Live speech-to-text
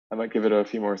I might give it a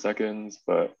few more seconds,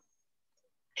 but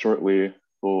shortly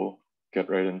we'll get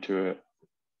right into it.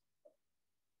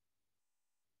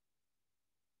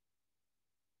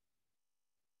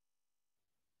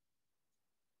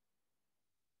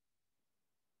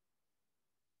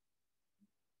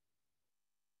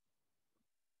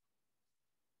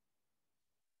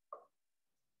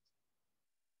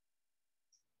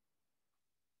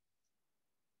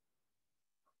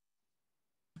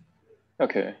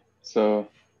 Okay, so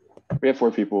we have 4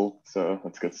 people, so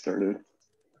let's get started.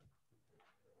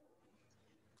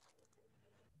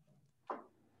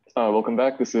 Welcome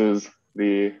back. This is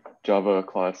the Java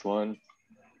Class 1.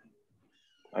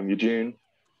 I'm Eugene,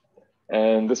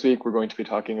 and this week we're going to be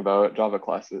talking about Java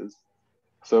classes.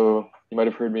 So you might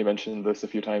have heard me mention this a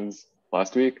few times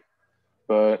last week,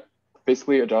 but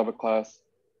basically a Java class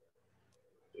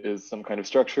is some kind of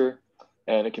structure,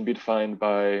 and it can be defined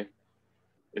by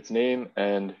its name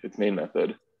and its main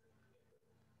method.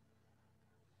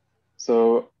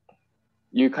 So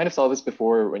you kind of saw this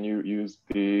before when you used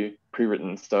the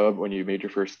pre-written stub when you made your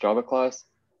first Java class.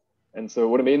 And so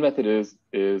what a main method is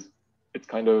it's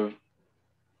kind of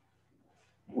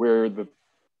where the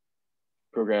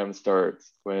program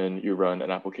starts when you run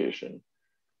an application.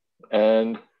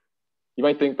 And you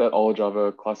might think that all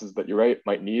Java classes that you write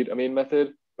might need a main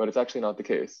method, but it's actually not the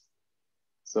case.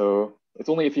 So it's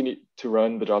only if you need to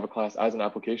run the Java class as an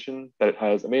application that it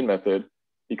has a main method,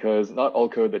 because not all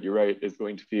code that you write is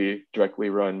going to be directly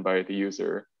run by the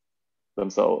user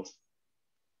themselves.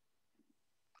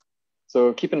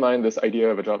 So keep in mind this idea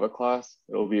of a Java class.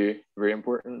 It'll be very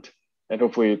important. And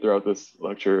hopefully throughout this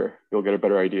lecture, you'll get a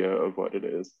better idea of what it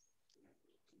is.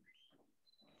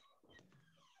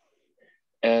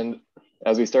 And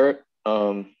as we start,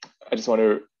 I just want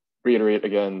to reiterate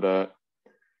again that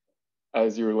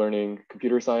as you're learning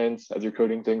computer science, as you're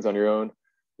coding things on your own,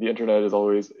 the internet is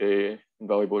always an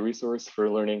invaluable resource for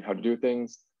learning how to do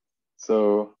things.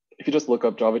 So if you just look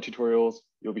up Java tutorials,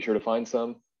 you'll be sure to find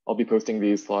some. I'll be posting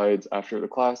these slides after the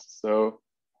class. So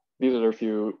these are a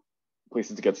few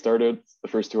places to get started. The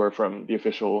first 2 are from the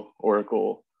official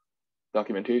Oracle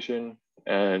documentation,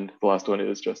 and the last one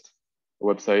is just a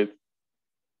website.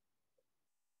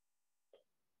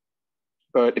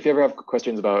 But if you ever have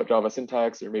questions about Java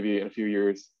syntax, or maybe in a few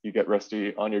years you get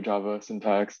rusty on your Java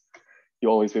syntax,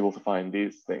 you'll always be able to find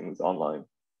these things online.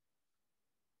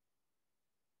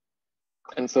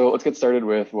 And so let's get started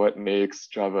with what makes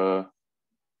Java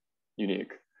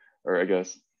unique, or I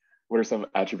guess, what are some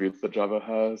attributes that Java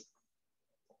has?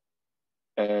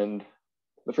 And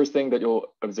the first thing that you'll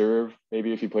observe,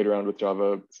 maybe if you played around with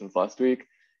Java since last week,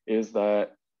 is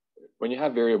that when you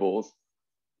have variables,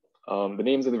 the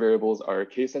names of the variables are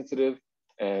case sensitive,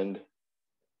 and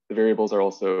the variables are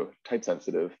also type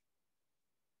sensitive.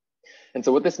 And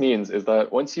so what this means is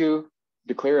that once you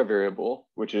declare a variable,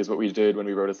 which is what we did when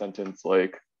we wrote a sentence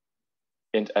like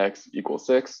int x equals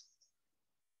 6,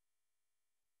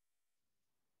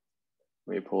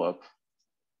 let me pull up.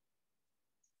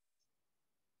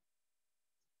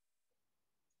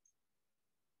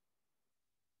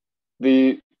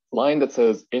 The line that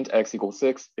says int x equals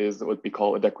 6 is what we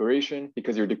call a declaration,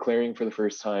 because you're declaring for the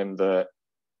first time that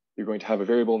you're going to have a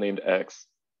variable named x.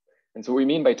 And so what we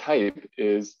mean by type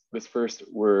is this first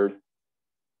word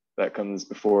that comes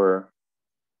before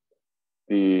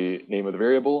the name of the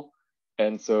variable.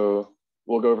 And so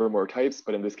we'll go over more types,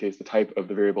 but in this case, the type of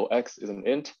the variable x is an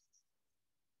int.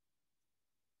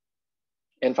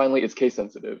 And finally, it's case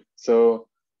sensitive. So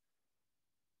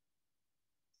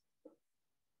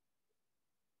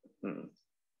let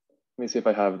me see if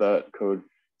I have that code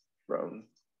from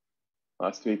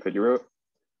last week that you wrote.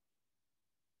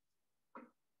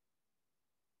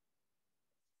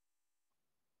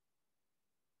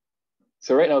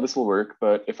 So right now this will work,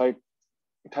 but if I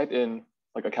type in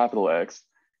like a capital X,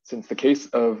 since the case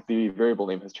of the variable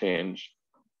name has changed,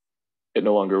 it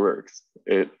no longer works.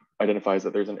 It identifies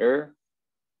that there's an error.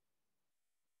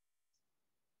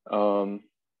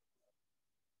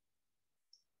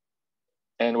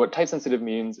 And what type sensitive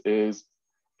means is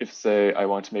if, say, I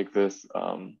want to make this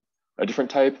a different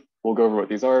type, we'll go over what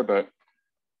these are, but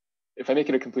if I make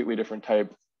it a completely different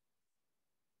type,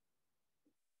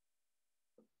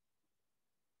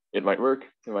 it might work,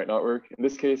 it might not work. In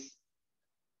this case,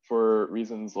 for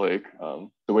reasons like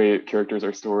the way characters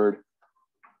are stored,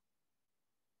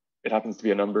 it happens to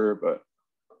be a number, but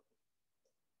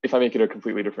if I make it a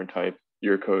completely different type,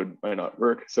 your code might not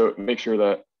work. So make sure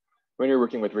that when you're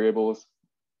working with variables,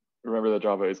 remember that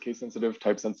Java is case sensitive,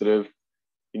 type sensitive.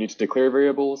 You need to declare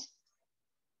variables,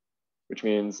 which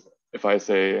means if I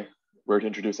say we're to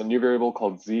introduce a new variable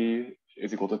called z,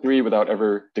 is equal to 3 without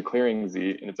ever declaring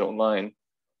z in its own line,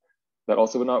 that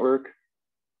also would not work.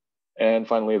 And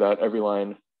finally, that every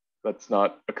line that's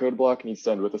not a code block needs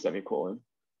to end with a semicolon.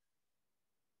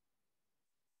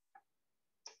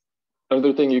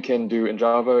 Another thing you can do in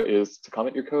Java is to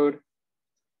comment your code.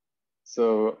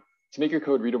 So to make your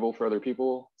code readable for other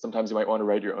people, sometimes you might want to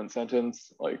write your own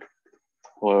sentence, like,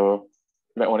 hello.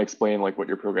 You might want to explain like what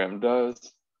your program does,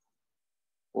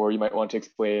 or you might want to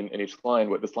explain in each line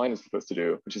what this line is supposed to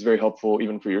do, which is very helpful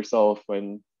even for yourself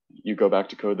when you go back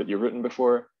to code that you've written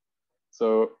before.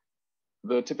 So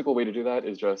the typical way to do that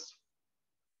is just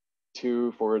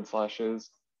 2 forward slashes.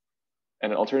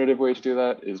 And an alternative way to do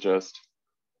that is just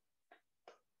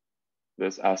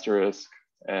this asterisk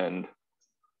and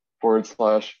forward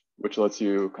slash, which lets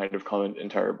you kind of comment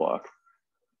entire block.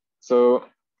 So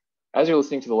as you're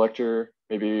listening to the lecture,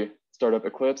 maybe start up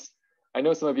Eclipse. I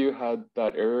know some of you had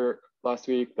that error last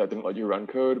week that didn't let you run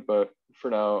code, but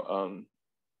for now,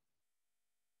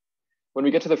 when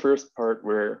we get to the first part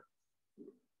where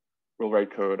we'll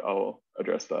write code, I'll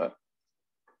address that.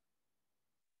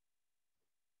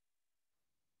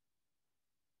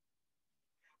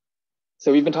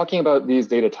 So we've been talking about these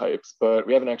data types, but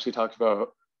we haven't actually talked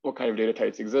about what kind of data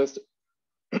types exist.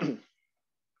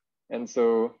 And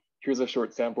so here's a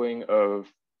short sampling of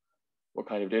what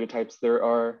kind of data types there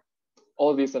are. All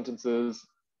of these sentences,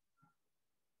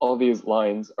 all of these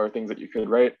lines are things that you could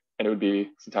write, and it would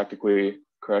be syntactically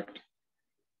correct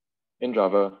in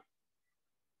Java.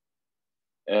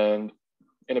 And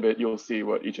in a bit, you'll see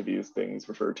what each of these things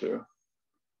refer to.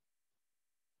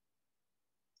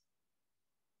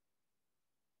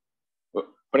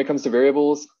 When it comes to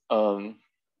variables,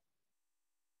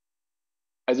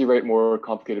 as you write more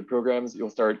complicated programs, you'll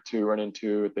start to run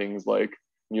into things like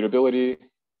mutability.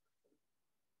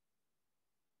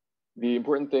 The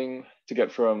important thing to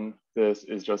get from this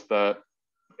is just that,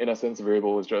 in essence, a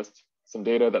variable is just some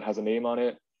data that has a name on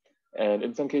it. And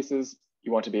in some cases,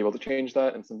 you want to be able to change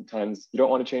that, and sometimes you don't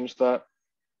want to change that.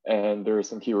 And there are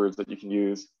some keywords that you can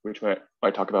use, which we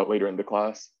might talk about later in the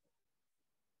class.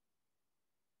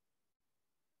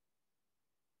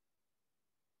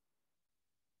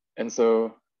 And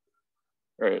so,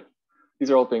 right, these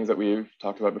are all things that we've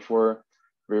talked about before.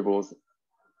 Variables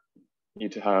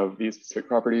need to have these specific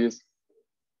properties.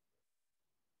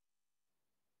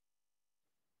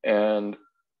 And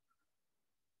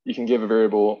you can give a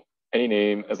variable any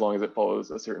name as long as it follows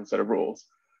a certain set of rules.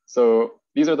 So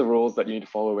these are the rules that you need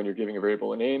to follow when you're giving a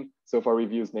variable a name. So far,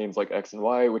 we've used names like X and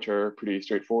Y, which are pretty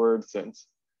straightforward since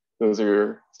those are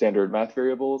your standard math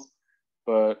variables.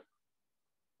 But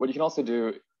what you can also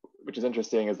do, which is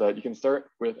interesting, is that you can start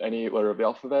with any letter of the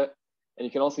alphabet, and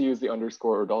you can also use the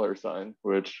underscore or dollar sign,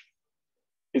 which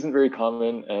isn't very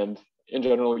common. And in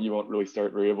general, you won't really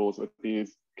start variables with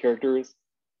these characters.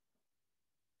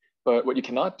 But what you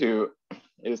cannot do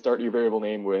is start your variable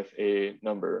name with a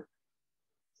number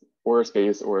or a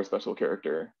space or a special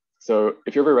character. So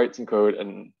if you ever write some code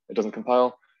and it doesn't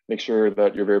compile, make sure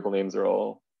that your variable names are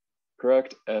all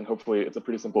correct. And hopefully it's a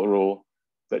pretty simple rule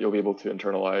that you'll be able to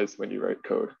internalize when you write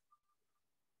code.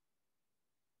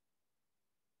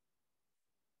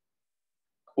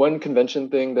 One convention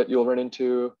thing that you'll run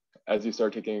into as you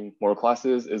start taking more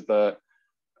classes is that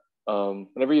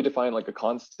whenever you define like a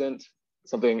constant,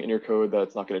 something in your code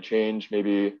that's not going to change,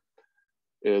 maybe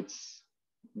it's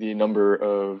the number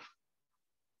of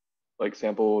like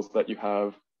samples that you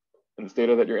have in this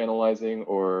data that you're analyzing,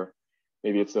 or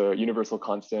maybe it's a universal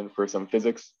constant for some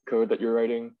physics code that you're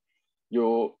writing,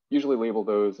 you'll usually label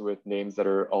those with names that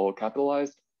are all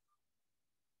capitalized.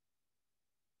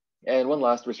 And one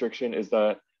last restriction is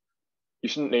that you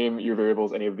shouldn't name your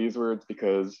variables any of these words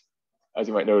because, as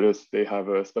you might notice, they have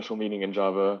a special meaning in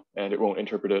Java and it won't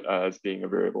interpret it as being a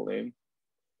variable name.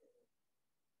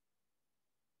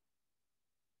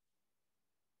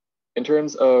 In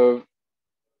terms of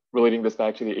relating this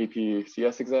back to the AP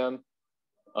CS exam,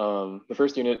 the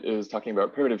first unit is talking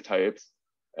about primitive types.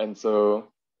 And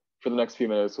so for the next few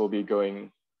minutes, we'll be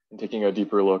going and taking a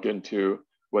deeper look into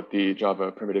what the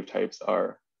Java primitive types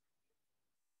are.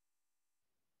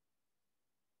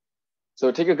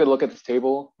 So take a good look at this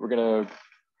table. We're gonna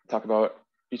talk about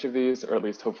each of these, or at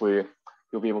least hopefully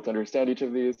you'll be able to understand each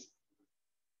of these.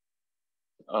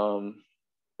 The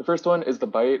first one is the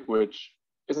byte, which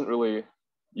isn't really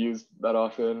used that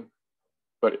often,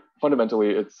 but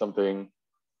fundamentally it's something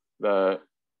that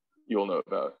you'll know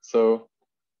about. So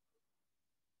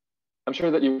I'm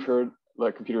sure that you've heard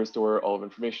that computers store all of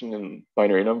information in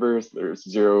binary numbers. There's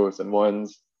zeros and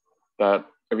ones, that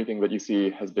everything that you see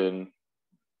has been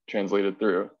translated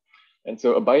through. And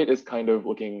so a byte is kind of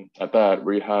looking at that,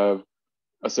 where you have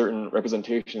a certain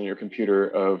representation in your computer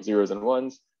of zeros and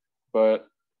ones, but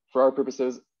for our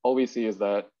purposes, all we see is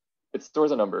that it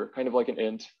stores a number, kind of like an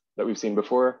int that we've seen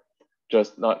before,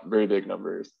 just not very big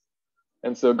numbers.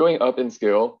 And so going up in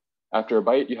scale, after a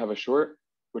byte, you have a short,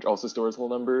 which also stores whole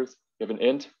numbers. You have an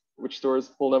int, which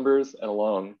stores whole numbers, and a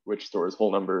long, which stores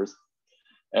whole numbers.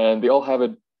 And they all have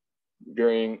a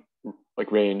varying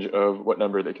range of what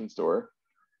number they can store.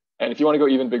 And if you want to go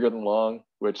even bigger than long,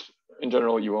 which in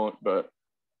general you won't, but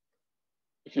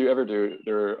if you ever do,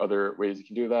 there are other ways you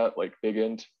can do that, like big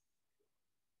int.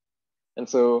 And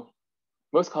so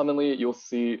most commonly, you'll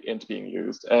see int being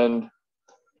used. And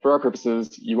for our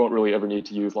purposes, you won't really ever need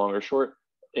to use long or short.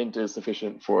 Int is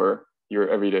sufficient for your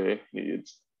everyday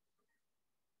needs.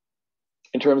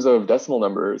 In terms of decimal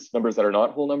numbers, numbers that are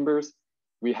not whole numbers,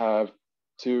 we have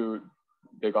two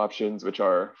big options, which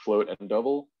are float and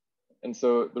double. And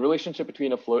so the relationship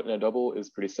between a float and a double is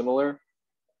pretty similar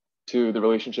to the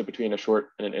relationship between a short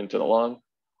and an int and a long.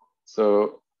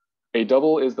 So a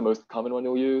double is the most common one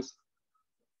you'll use.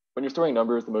 When you're storing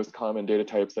numbers, the most common data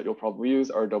types that you'll probably use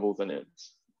are doubles and ints.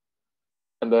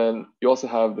 And then you also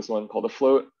have this one called a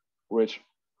float, which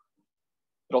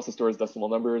it also stores decimal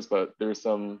numbers, but there's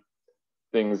some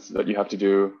things that you have to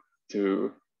do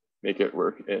to make it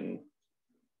work in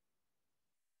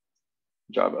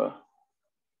Java.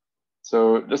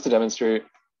 So just to demonstrate,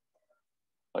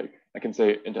 like I can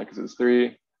say int x is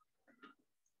 3.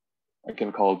 I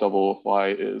can call double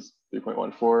y is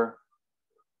 3.14.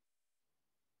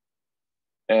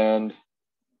 And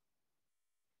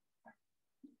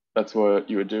that's what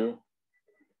you would do.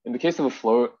 In the case of a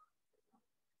float,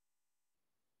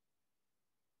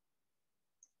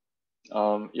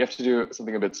 you have to do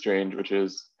something a bit strange, which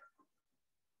is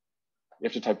you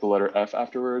have to type the letter F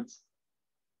afterwards.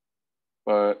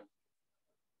 But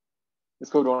this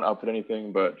code won't output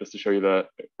anything, but just to show you that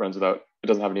it runs without, it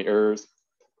doesn't have any errors.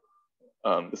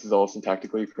 This is all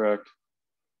syntactically correct.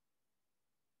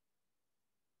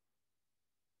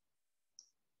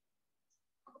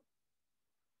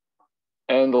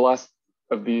 And the last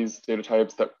of these data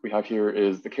types that we have here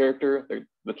is the character,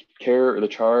 the char or the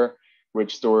char,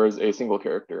 which stores a single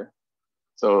character.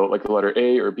 So like the letter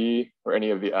A or B or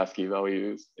any of the ASCII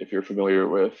values, if you're familiar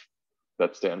with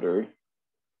that standard.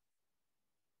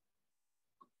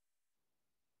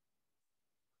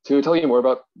 To tell you more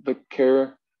about the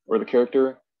char or the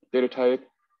character data type,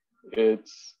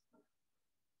 it's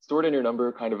stored in your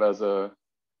number kind of as a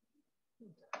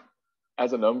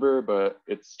number, but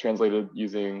it's translated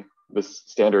using this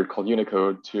standard called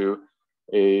Unicode to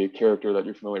a character that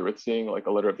you're familiar with seeing, like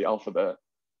a letter of the alphabet.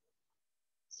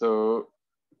 So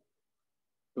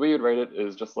the way you'd write it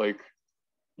is just like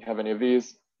you have any of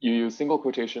these. You use single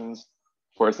quotations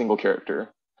for a single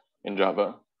character in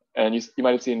Java. And you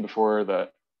might have seen before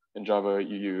that in Java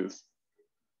you use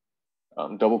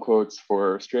double quotes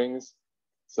for strings.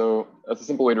 So that's a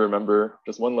simple way to remember.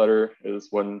 Just one letter is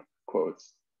one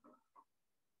quotes.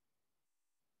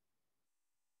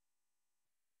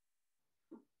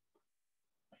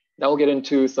 Now we'll get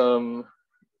into some,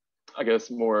 I guess,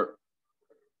 more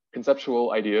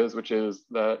conceptual ideas, which is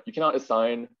that you cannot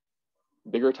assign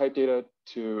bigger type data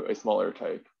to a smaller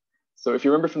type. So if you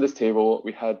remember from this table,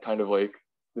 we had kind of like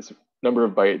this number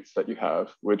of bytes that you have,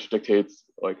 which dictates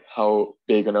like how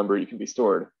big a number you can be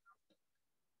stored.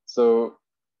 So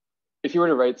if you were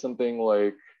to write something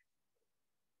like,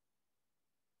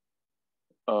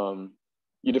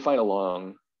 you define a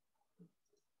long,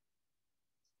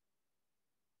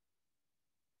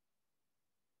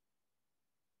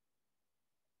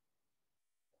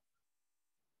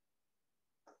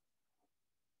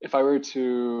 if I were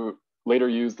to later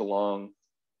use the long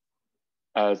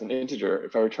as an integer,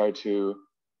 if I were to try to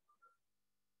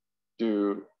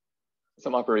do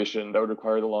some operation that would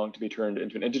require the long to be turned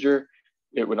into an integer,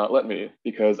 it would not let me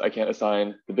because I can't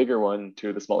assign the bigger one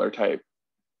to the smaller type.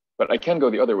 But I can go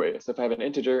the other way. So if I have an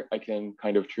integer, I can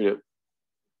kind of treat it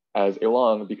as a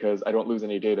long because I don't lose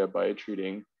any data by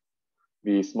treating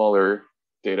the smaller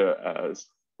data as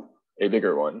a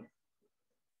bigger one.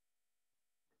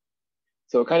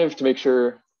 So kind of to make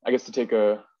sure, I guess to take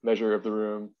a measure of the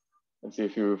room and see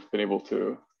if you've been able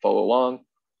to follow along,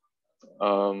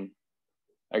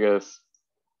 I guess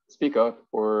speak up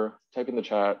or type in the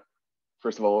chat.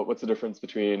 First of all, what's the difference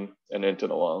between an int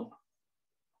and a long?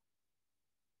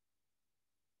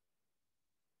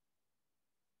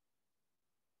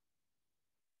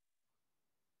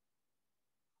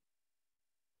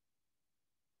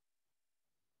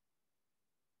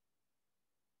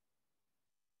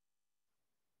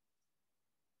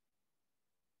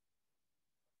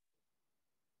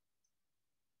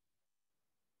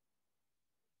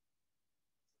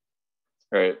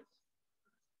 right?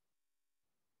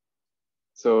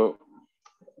 So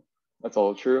that's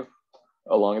all true.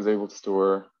 A long is able to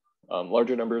store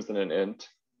larger numbers than an int.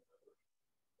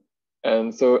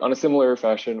 And so on a similar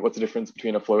fashion, what's the difference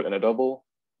between a float and a double?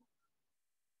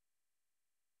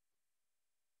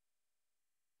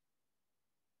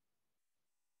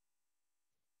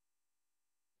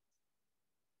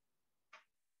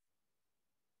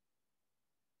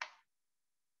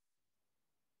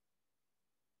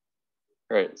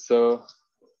 Right, so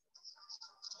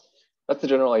that's the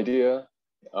general idea.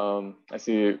 I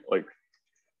see like,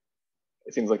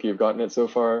 it seems like you've gotten it so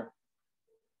far.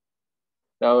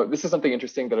 Now, this is something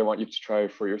interesting that I want you to try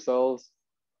for yourselves.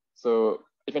 So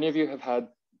if any of you have had,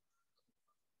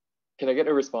 can I get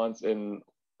a response in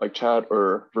like chat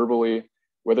or verbally,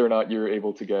 whether or not you're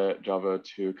able to get Java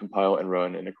to compile and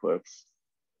run in Eclipse?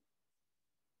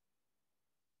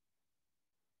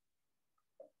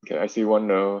 Okay, I see one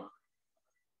no.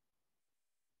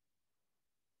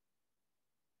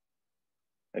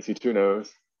 I see two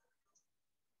no's.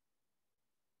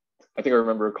 I think I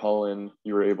remember Colin,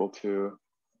 you were able to.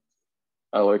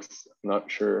 Alex, not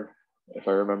sure if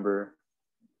I remember.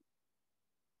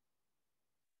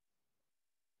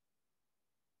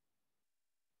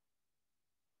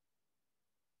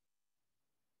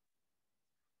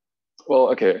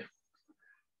 Well, okay.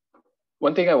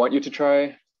 One thing I want you to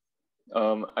try,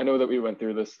 I know that we went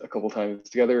through this a couple times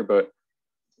together, but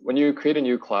when you create a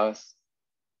new class,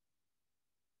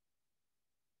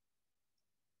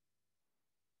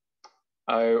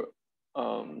 I,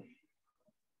 um,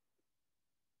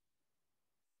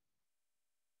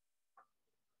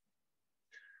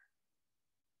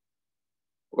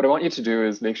 what I want you to do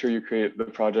is make sure you create the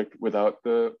project without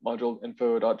the module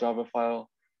info.java file.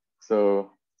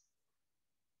 So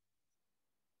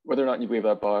whether or not you leave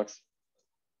that box,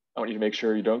 I want you to make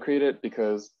sure you don't create it,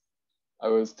 because I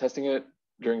was testing it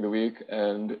during the week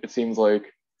and it seems like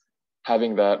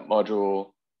having that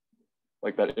module,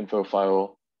 like that info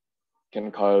file, can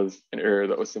cause an error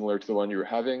that was similar to the one you were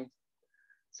having.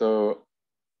 So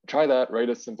try that, write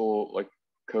a simple like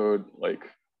code, like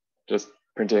just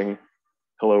printing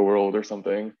hello world or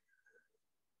something,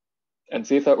 and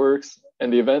see if that works. In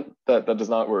the event that that does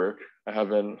not work, I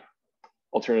have an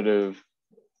alternative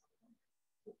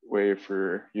way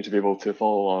for you to be able to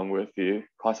follow along with the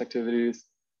class activities.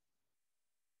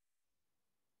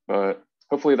 But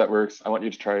hopefully that works. I want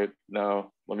you to try it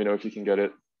now. Let me know if you can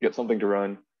get something to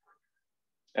run.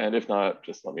 And if not,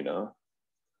 just let me know.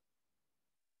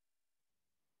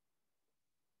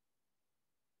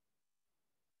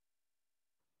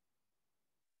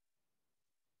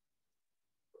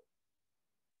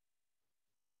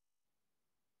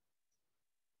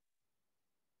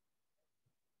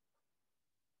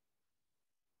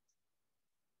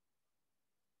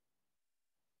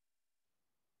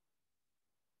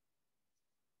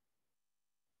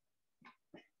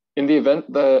 In the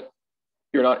event that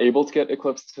you're not able to get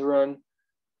Eclipse to run,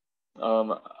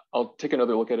 um, I'll take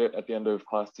another look at it at the end of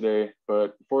class today.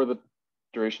 But for the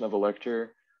duration of the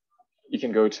lecture, you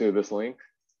can go to this link.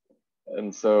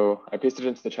 And so I pasted it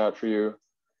into the chat for you.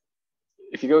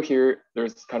 If you go here,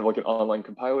 there's kind of like an online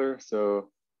compiler. So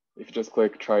if you just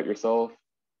click try it yourself,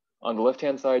 on the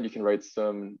left-hand side, you can write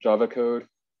some Java code.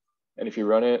 And if you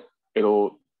run it,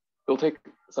 it'll take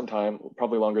some time,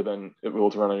 probably longer than it will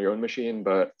to run on your own machine,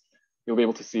 but you'll be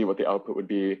able to see what the output would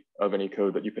be of any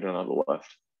code that you put in on the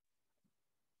left.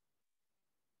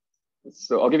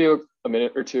 So I'll give you a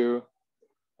minute or two.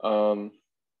 What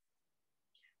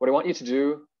I want you to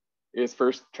do is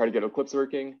first try to get Eclipse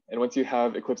working. And once you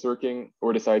have Eclipse working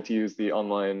or decide to use the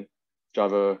online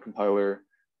Java compiler,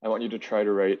 I want you to try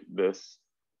to write this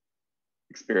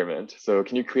experiment. So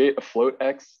can you create a float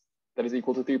x that is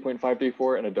equal to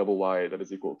 3.534 and a double y that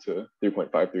is equal to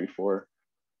 3.534?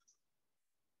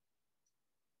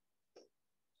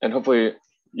 And hopefully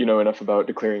you know enough about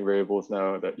declaring variables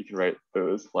now that you can write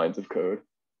those lines of code.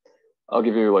 I'll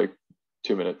give you like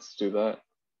 2 minutes to do that.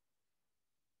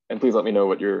 And please let me know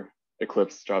what your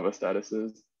Eclipse Java status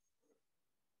is.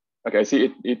 Okay, I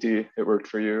see ET, it worked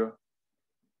for you.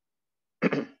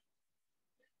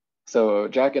 So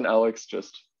Jack and Alex,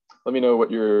 just let me know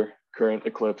what your current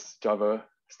Eclipse Java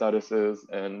status is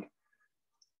and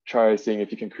try seeing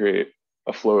if you can create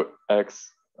a float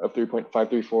x of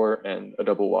 3.534 and a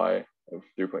double y of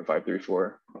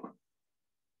 3.534.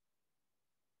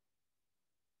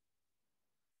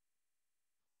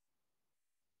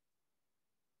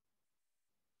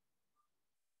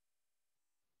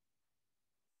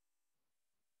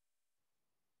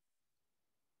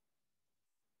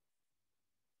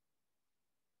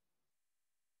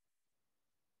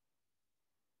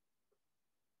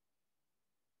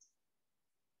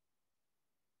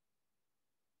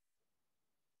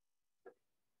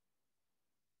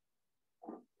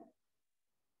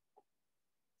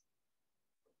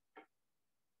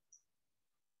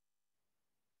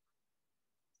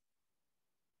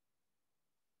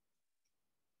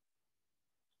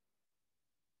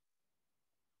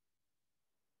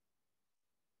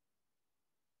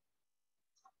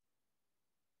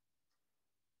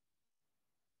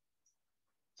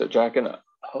 So Jack and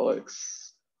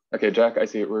Alex. Okay, Jack, I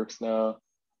see it works now.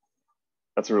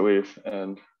 That's a relief.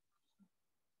 And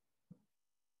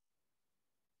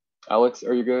Alex,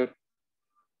 are you good?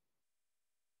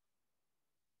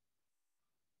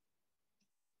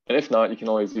 And if not, you can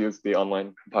always use the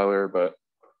online compiler, but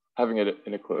having it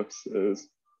in Eclipse is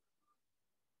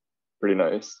pretty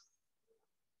nice.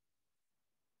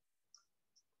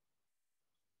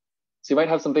 So you might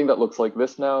have something that looks like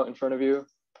this now in front of you.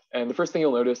 And the first thing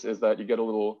you'll notice is that you get a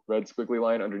little red squiggly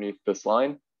line underneath this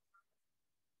line.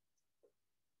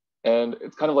 And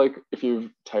it's kind of like if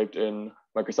you've typed in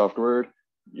Microsoft Word,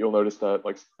 you'll notice that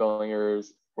like spelling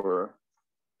errors or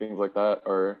things like that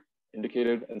are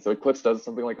indicated. And so Eclipse does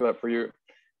something like that for you.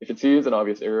 If it sees an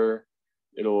obvious error,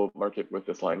 it'll mark it with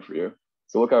this line for you.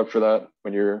 So look out for that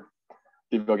when you're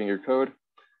debugging your code.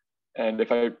 And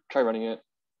if I try running it,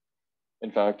 in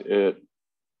fact, it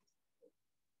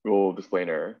will display an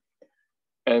error.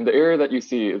 And the error that you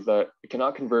see is that it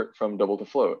cannot convert from double to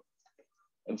float.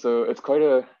 And so it's quite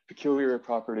a peculiar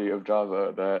property of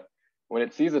Java that when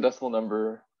it sees a decimal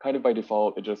number, kind of by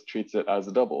default, it just treats it as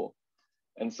a double.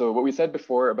 And so what we said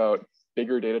before about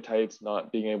bigger data types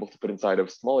not being able to put inside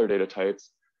of smaller data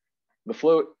types, the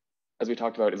float, as we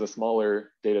talked about, is a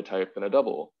smaller data type than a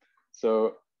double.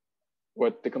 So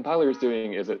what the compiler is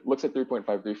doing is it looks at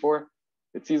 3.534,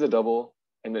 it sees a double,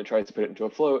 and then it tries to put it into a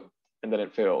float, and then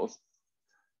it fails.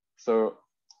 So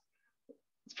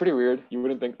it's pretty weird. You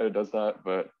wouldn't think that it does that,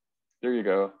 but there you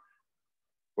go.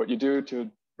 What you do to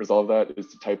resolve that is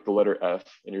to type the letter F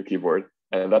in your keyboard,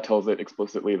 and that tells it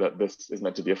explicitly that this is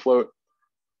meant to be a float,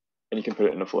 and you can put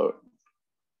it in a float.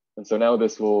 And so now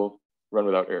this will run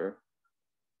without error.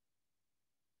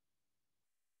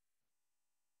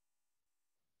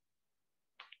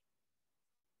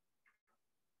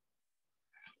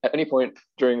 At any point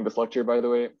during this lecture, by the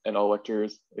way, and all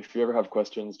lectures, if you ever have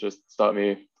questions, just stop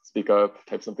me, speak up,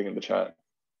 type something in the chat.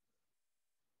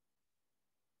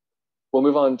 We'll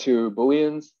move on to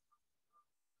Booleans.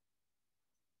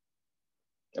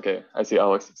 Okay, I see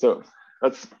Alex. So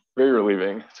that's very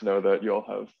relieving to know that you all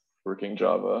have working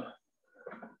Java.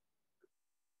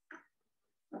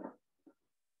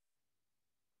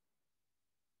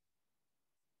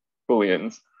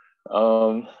 Booleans.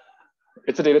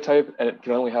 It's a data type and it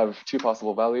can only have two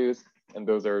possible values, and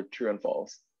those are true and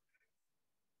false.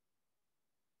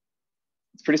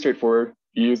 It's pretty straightforward.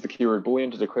 You use the keyword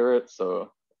Boolean to declare it.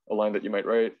 So a line that you might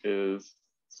write is,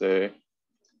 say,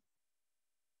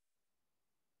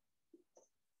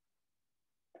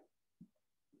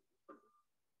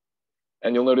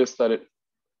 and you'll notice that it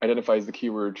identifies the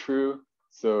keyword true.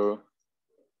 So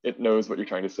it knows what you're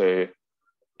trying to say,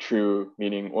 true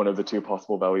meaning one of the two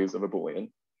possible values of a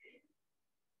Boolean.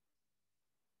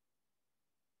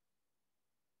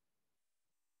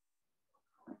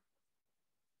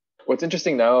 What's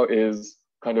interesting now is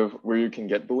kind of where you can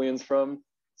get Booleans from.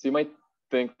 So you might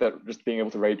think that just being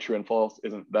able to write true and false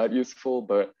isn't that useful,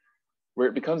 but where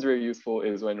it becomes very useful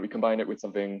is when we combine it with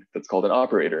something that's called an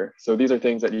operator. So these are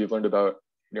things that you've learned about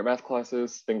in your math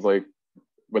classes, things like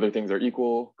whether things are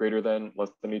equal, greater than,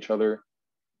 less than each other.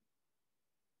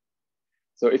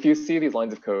 So if you see these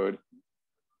lines of code,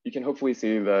 you can hopefully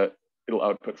see that it'll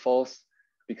output false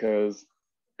because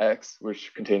x,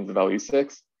 which contains the value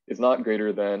 6, is not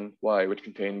greater than y, which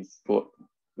contains the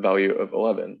value of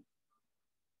 11.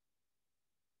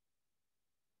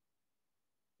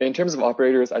 In terms of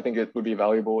operators, I think it would be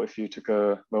valuable if you took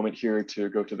a moment here to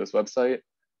go to this website,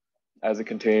 as it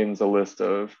contains a list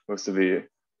of most of the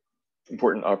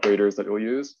important operators that you'll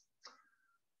use.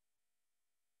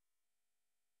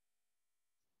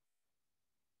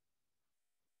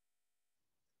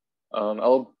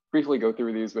 I'll briefly go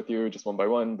through these with you just one by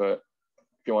one, but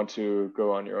if you want to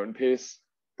go on your own pace,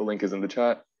 the link is in the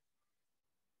chat.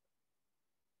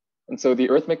 And so the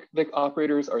arithmetic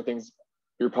operators are things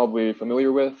you're probably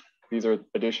familiar with. These are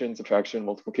addition, subtraction,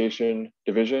 multiplication,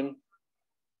 division.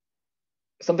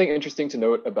 Something interesting to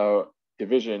note about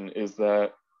division is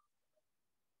that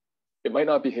it might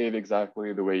not behave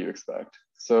exactly the way you expect.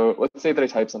 So let's say that I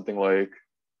type something like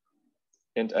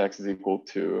int x is equal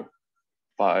to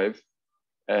 5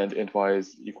 and int y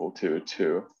is equal to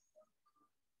 2.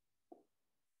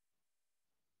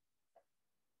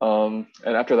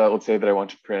 And after that, let's say that I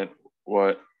want to print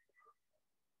what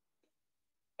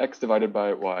x divided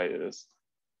by y is.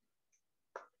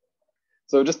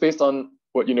 So just based on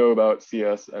what you know about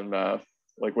CS and math,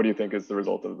 like what do you think is the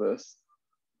result of this?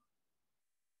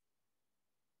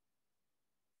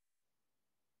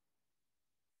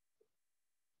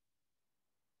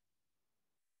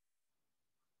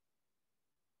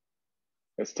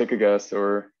 Just take a guess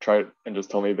or try it and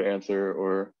just tell me the answer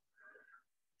or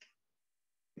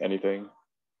anything.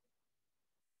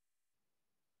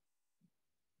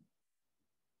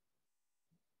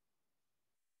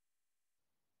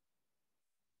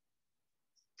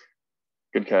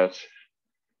 Good catch.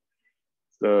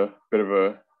 It's a bit of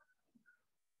a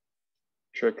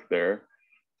trick there.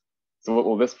 So what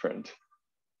will this print?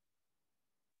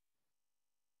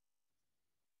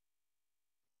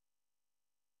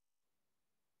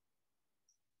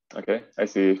 Okay, I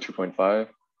see 2.5.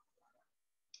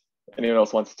 Anyone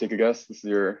else wants to take a guess? This is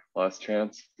your last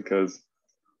chance because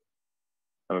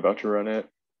I'm about to run it.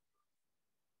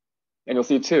 And you'll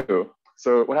see 2.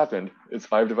 So what happened? It's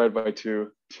 5 divided by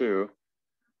 2, 2.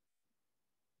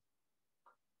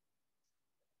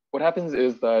 What happens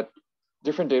is that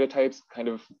different data types kind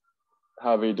of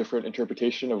have a different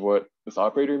interpretation of what this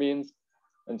operator means.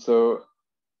 And so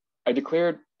I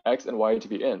declared x and y to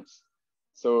be ints.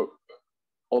 So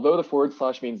although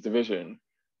the / means division,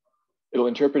 it'll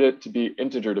interpret it to be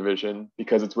integer division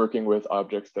because it's working with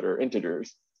objects that are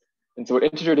integers. And so what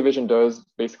integer division does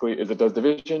basically is it does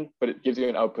division, but it gives you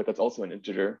an output that's also an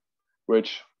integer,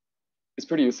 which is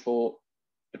pretty useful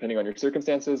depending on your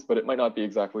circumstances, but it might not be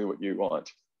exactly what you want.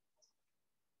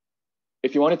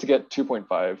 If you wanted to get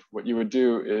 2.5, what you would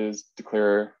do is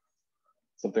declare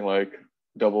something like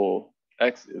double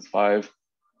x is 5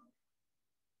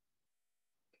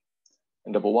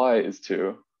 and double y is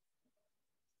 2.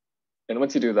 And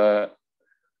once you do that,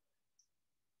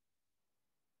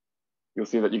 you'll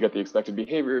see that you get the expected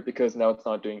behavior because now it's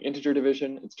not doing integer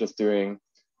division, it's just doing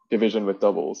division with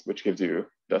doubles, which gives you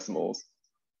decimals.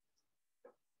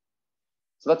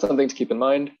 So that's something to keep in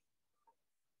mind.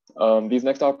 These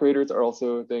next operators are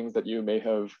also things that you may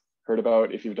have heard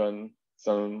about if you've done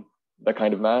that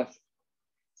kind of math.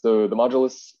 So the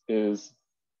modulus is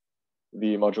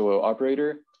the modulo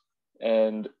operator,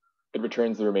 and it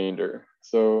returns the remainder.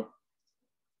 So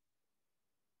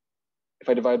if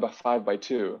I divide by 5 by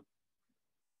 2,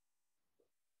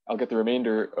 I'll get the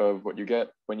remainder of what you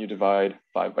get when you divide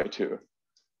 5 by 2.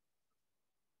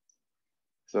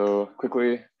 So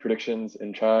quickly, predictions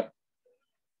in chat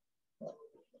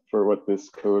for what this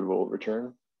code will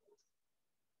return.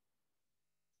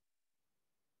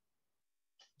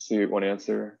 See one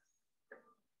answer.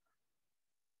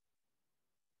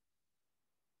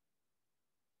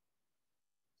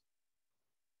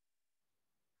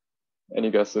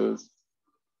 Any guesses?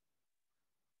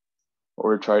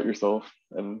 Or try it yourself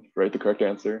and write the correct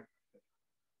answer.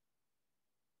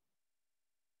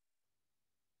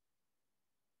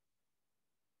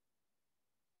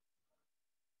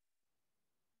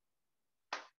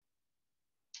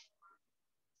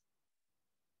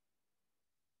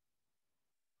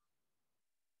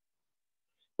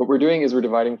 What we're doing is we're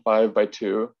dividing 5 by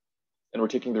 2, and we're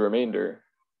taking the remainder.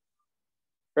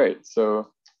 Right,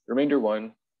 so remainder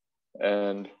 1,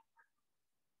 and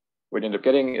what you end up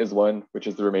getting is 1, which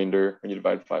is the remainder when you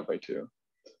divide 5 by 2.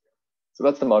 So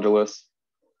that's the modulus.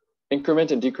 Increment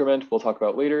and decrement we'll talk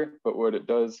about later, but what it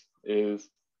does is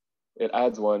it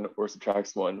adds 1 or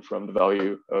subtracts 1 from the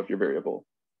value of your variable.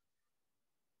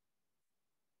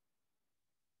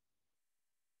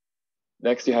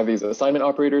 Next, you have these assignment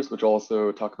operators, which I'll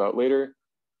also talk about later,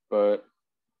 but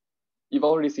you've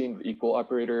already seen the equal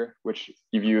operator, which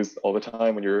you've used all the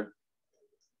time when you're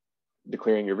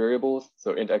declaring your variables.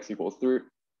 So int x equals 3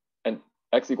 and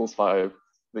x equals 5.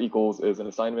 The equals is an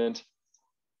assignment,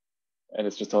 and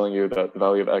it's just telling you that the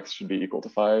value of x should be equal to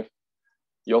 5.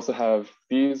 You also have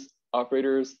these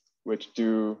operators, which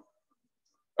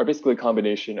are basically a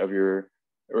combination of your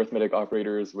arithmetic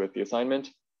operators with the assignment.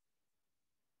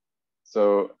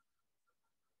 So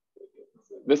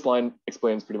this line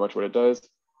explains pretty much what it does.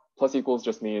 Plus equals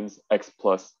just means x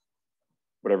plus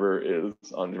whatever is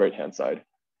on the right-hand side.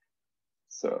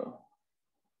 So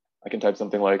I can type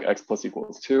something like x plus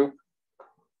equals 2.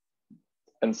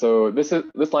 And so this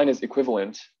line is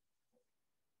equivalent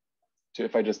to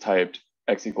if I just typed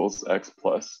x equals x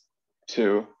plus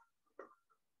 2.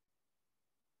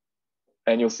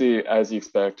 And you'll see, as you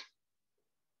expect,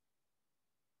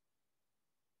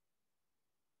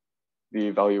 the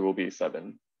value will be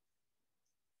 7.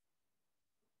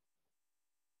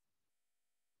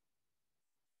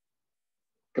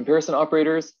 Comparison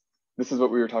operators, this is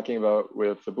what we were talking about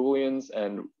with the Booleans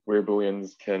and where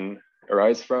Booleans can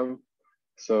arise from.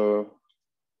 So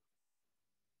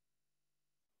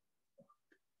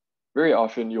very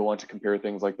often you'll want to compare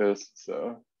things like this.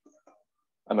 So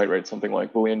I might write something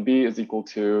like Boolean b is equal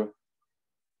to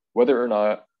whether or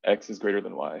not x is greater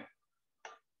than y.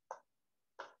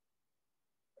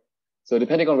 So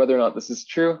depending on whether or not this is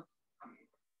true,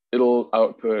 it'll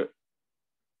output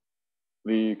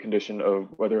the condition of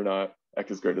whether or not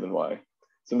x is greater than y.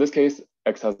 So in this case,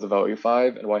 x has the value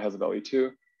 5 and y has a value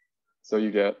 2. So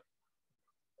you get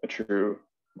a true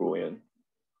Boolean.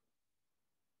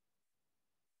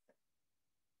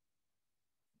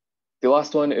 The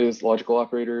last one is logical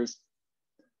operators.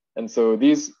 And so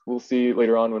these we'll see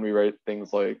later on when we write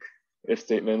things like if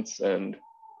statements and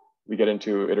we get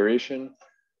into iteration.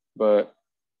 But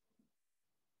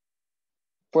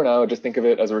for now, just think of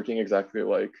it as working exactly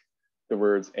like the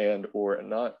words and, or, and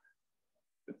not.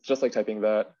 It's just like typing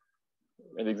that.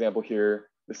 In the example here,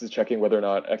 this is checking whether or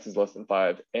not x is less than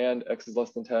 5 and x is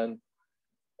less than 10,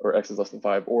 or x is less than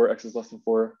 5 or x is less than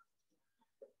 4.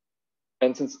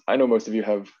 And since I know most of you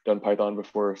have done Python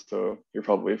before, so you're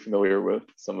probably familiar with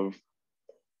some of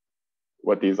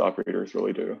what these operators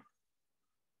really do.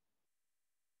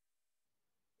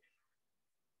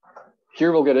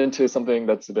 Here we'll get into something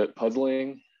that's a bit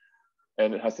puzzling,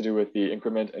 and it has to do with the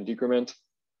increment and decrement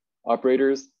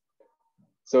operators.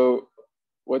 So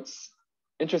what's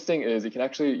interesting is you can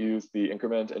actually use the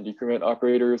increment and decrement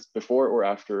operators before or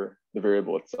after the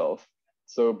variable itself.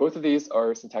 So both of these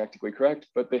are syntactically correct,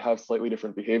 but they have slightly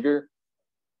different behavior.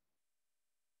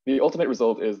 The ultimate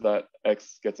result is that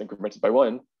x gets incremented by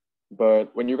 1,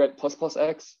 but when you write plus plus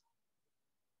x,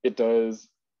 it does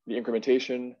the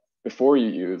incrementation before you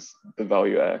use the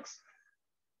value x.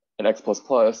 And x plus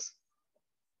plus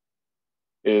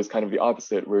is kind of the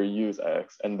opposite, where you use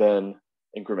x and then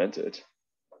increment it.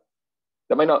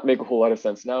 That might not make a whole lot of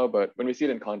sense now, but when we see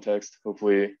it in context,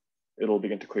 hopefully it'll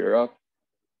begin to clear up.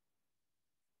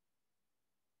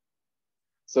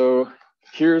 So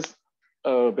here's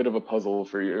a bit of a puzzle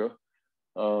for you.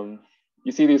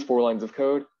 You see these 4 lines of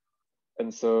code.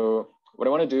 And so what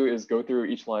I want to do is go through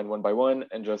each line one by one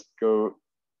and just go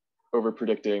over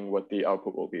predicting what the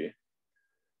output will be.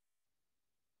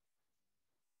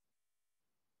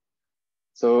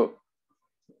 So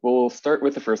we'll start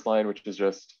with the first line, which is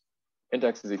just int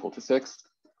x is equal to 6.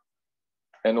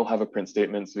 And we'll have a print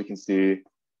statement so we can see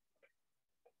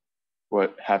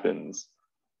what happens.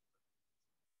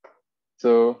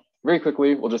 So very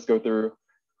quickly, we'll just go through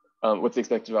what's the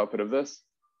expected output of this.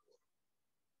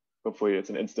 Hopefully it's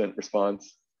an instant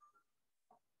response.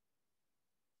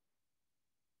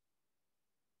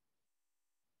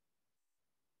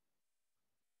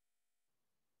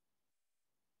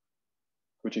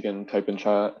 Which you can type in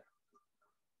chat.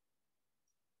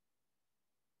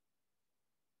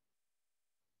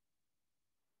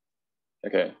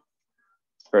 Okay,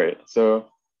 all right, so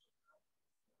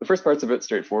the first part's a bit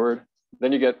straightforward.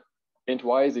 Then you get int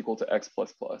y is equal to x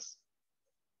plus plus.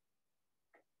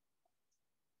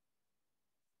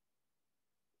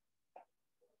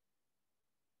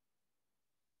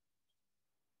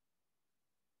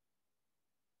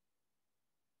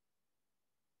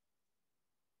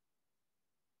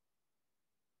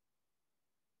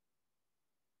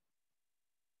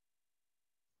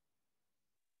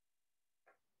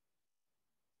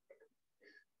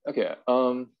 Okay,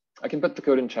 I can put the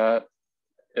code in chat.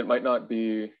 It might not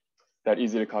be that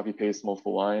easy to copy paste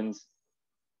multiple lines.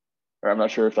 Or I'm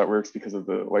not sure if that works because of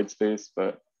the white space,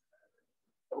 but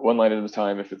one line at a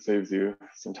time if it saves you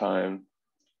some time.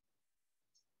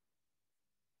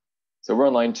 So we're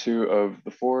on line 2 of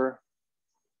the 4.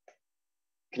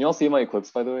 Can you all see my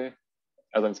eclipse, by the way,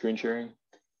 as I'm screen sharing?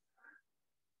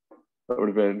 That would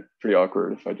have been pretty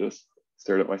awkward if I just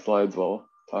stared at my slides while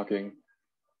talking.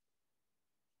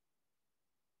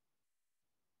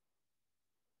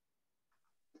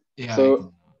 Yeah,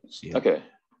 So, see it. Okay.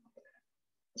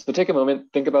 So take a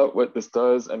moment, think about what this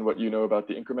does and what you know about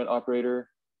the increment operator,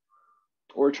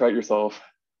 or try it yourself,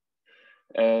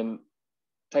 and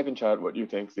type in chat what you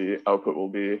think the output will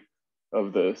be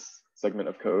of this segment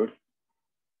of code.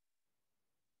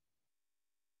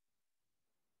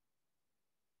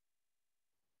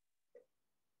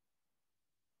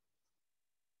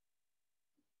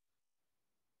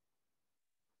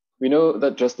 We know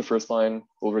that just the first line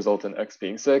will result in x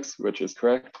being 6, which is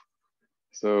correct.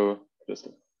 So just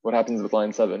what happens with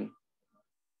line 7?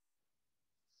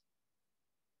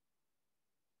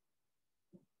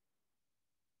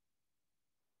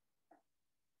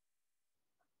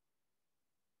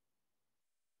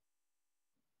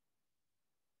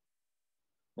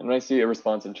 And when I see a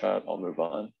response in chat, I'll move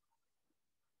on.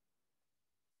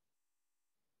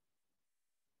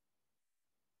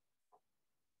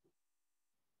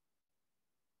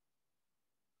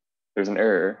 There's an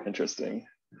error, interesting.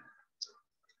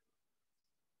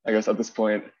 I guess at this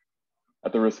point,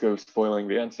 at the risk of spoiling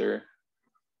the answer,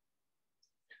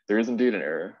 there is indeed an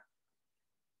error.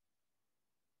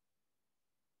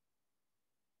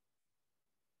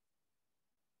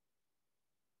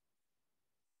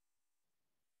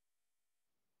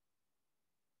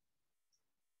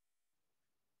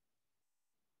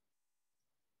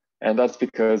 And that's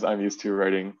because I'm used to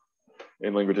writing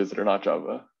in languages that are not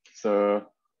Java. So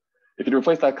if you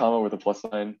replace that comma with a plus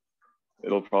sign,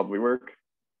 it'll probably work.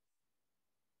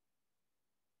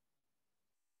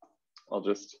 I'll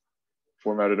just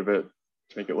format it a bit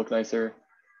to make it look nicer.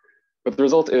 But the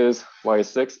result is y is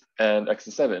 6 and x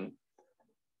is 7.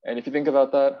 And if you think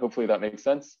about that, hopefully that makes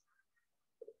sense.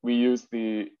 We use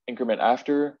the increment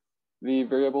after the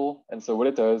variable. And so what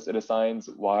it does, it assigns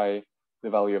y the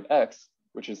value of x,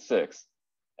 which is 6.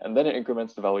 And then it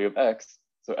increments the value of x,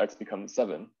 so x becomes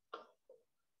 7.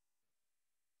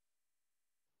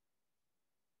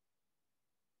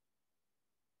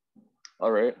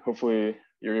 All right, hopefully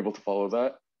you're able to follow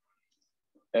that.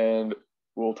 And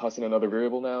we'll toss in another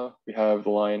variable now. We have the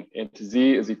line int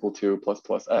z is equal to plus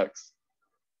plus x.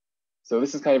 So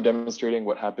this is kind of demonstrating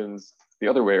what happens the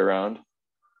other way around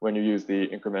when you use the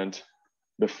increment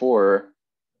before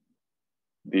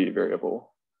the variable.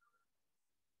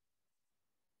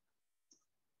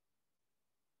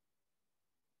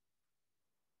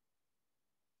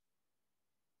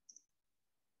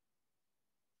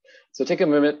 So take a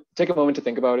moment to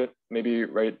think about it. Maybe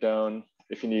write down,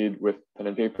 if you need, with pen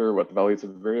and paper, what the values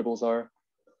of the variables are.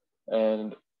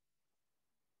 And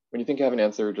when you think you have an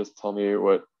answer, just tell me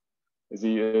what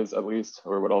z is at least,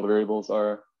 or what all the variables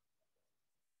are.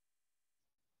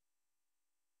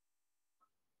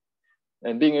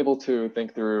 And being able to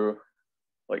think through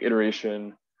like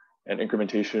iteration and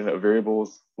incrementation of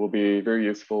variables will be very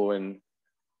useful when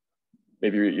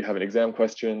maybe you have an exam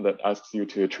question that asks you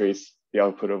to trace the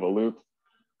output of a loop,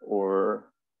 or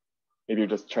maybe you're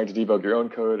just trying to debug your own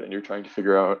code and you're trying to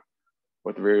figure out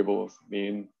what the variables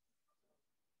mean.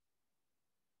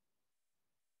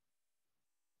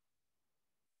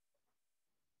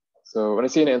 So when I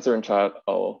see an answer in chat,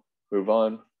 I'll move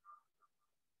on.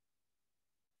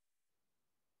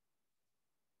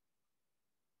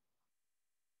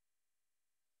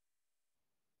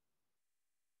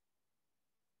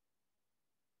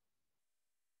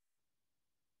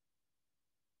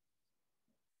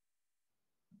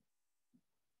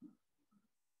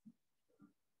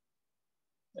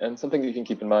 And something you can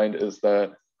keep in mind is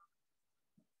that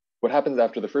what happens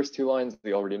after the first two lines,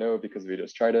 we already know because we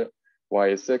just tried it. Y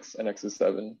is 6 and x is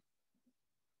 7.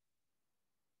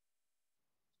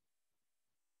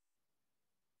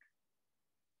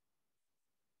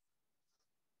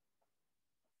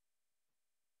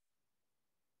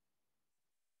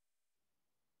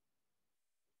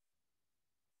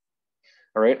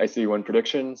 All right, I see one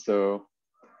prediction. So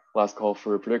last call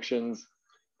for predictions.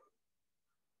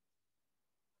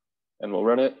 And we'll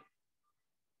run it.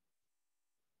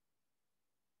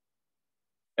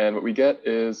 And what we get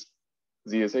is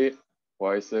z is 8,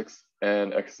 y is 6,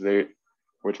 and x is 8,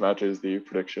 which matches the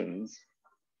predictions.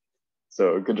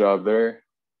 So good job there.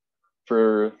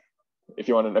 For if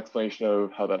you want an explanation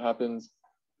of how that happens,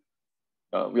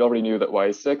 we already knew that y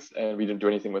is 6, and we didn't do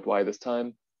anything with y this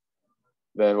time.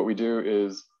 Then what we do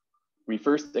is we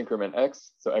first increment x,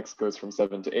 so x goes from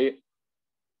 7 to 8,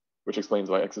 which explains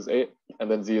why x is 8, and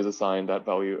then z is assigned that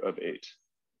value of 8.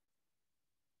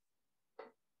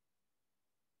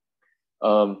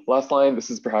 Last line, this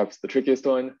is perhaps the trickiest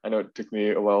one. I know it took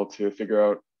me a while to figure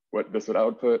out what this would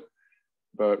output,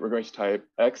 but we're going to type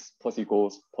x plus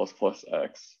equals plus plus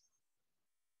x.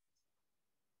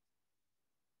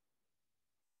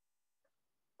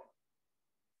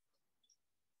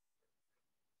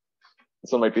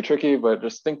 This one might be tricky, but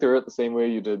just think through it the same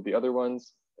way you did the other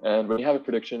ones. And when you have a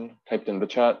prediction, type it in the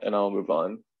chat and I'll move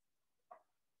on.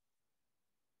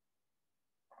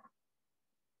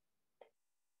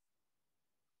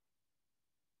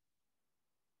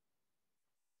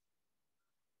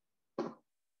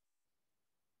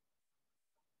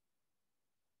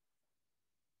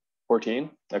 $14,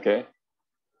 okay.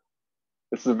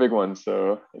 This is a big one,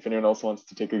 so if anyone else wants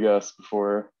to take a guess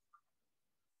before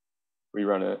we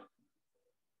run it.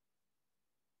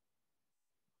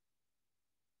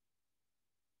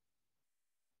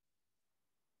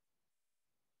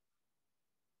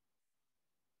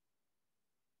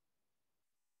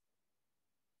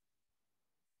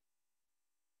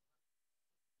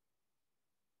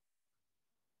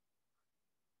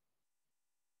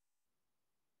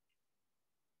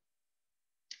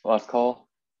 Last call.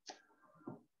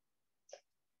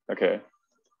 Okay.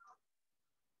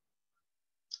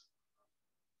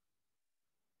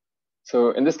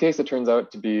 So in this case, it turns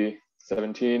out to be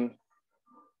 17.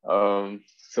 So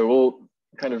we'll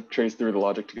kind of trace through the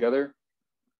logic together.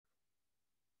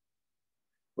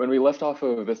 When we left off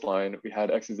of this line, we had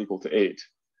x is equal to 8.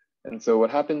 And so what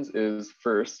happens is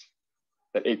first,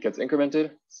 that 8 gets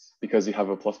incremented because you have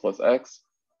a plus plus x.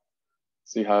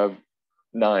 So you have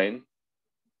 9.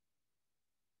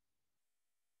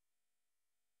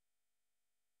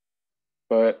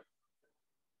 But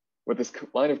what this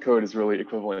line of code is really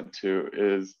equivalent to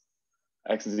is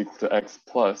x is equal to x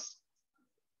plus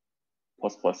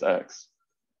x.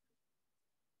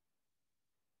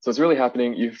 So it's really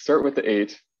happening, you start with the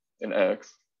 8 in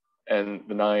x and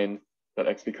the 9 that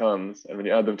x becomes, and when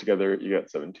you add them together, you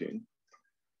get 17.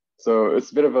 So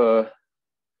it's a bit of a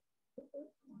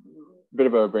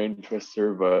brain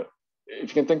twister, but if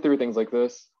you can think through things like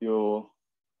this, you'll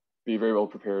be very well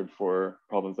prepared for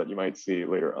problems that you might see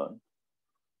later on.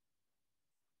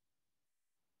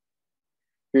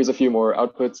 Here's a few more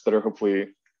outputs that are hopefully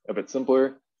a bit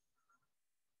simpler.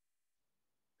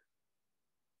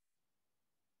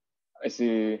 I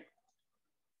see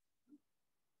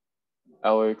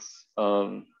Alex.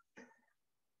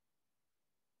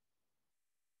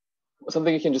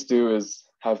 Something you can just do is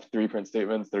have 3 print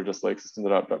statements that are just like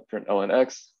system.out.println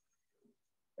x.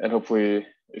 And hopefully,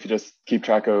 if you just keep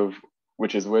track of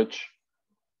which is which,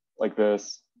 like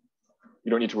this, you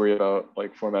don't need to worry about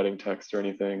like formatting text or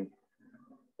anything.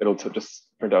 It'll just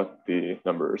print out the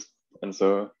numbers. And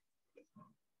so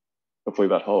hopefully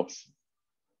that helps.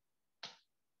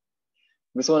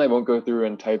 This one I won't go through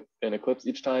and type in Eclipse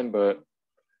each time, but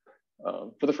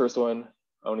for the first one,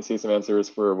 I want to see some answers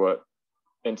for what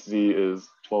int z is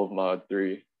 12 mod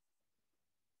 3.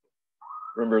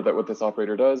 Remember that what this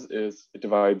operator does is it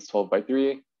divides 12 by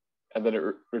 3, and then it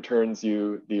returns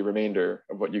you the remainder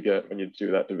of what you get when you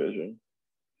do that division.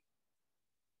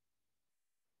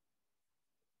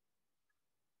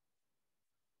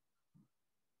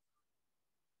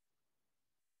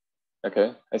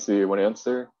 Okay, I see one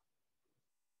answer.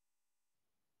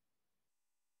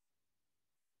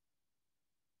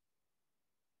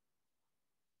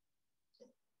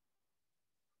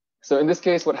 So in this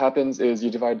case, what happens is you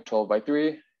divide 12 by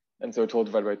 3, and so 12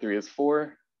 divided by 3 is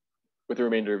 4, with a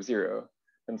remainder of 0.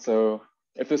 And so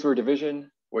if this were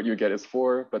division, what you get is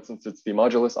 4, but since it's the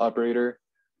modulus operator,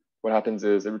 what happens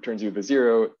is it returns you the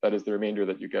 0, that is the remainder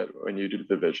that you get when you do the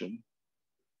division.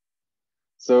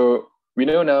 So we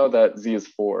know now that z is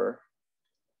 4.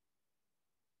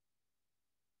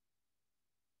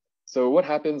 So what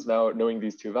happens now knowing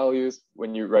these two values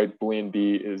when you write Boolean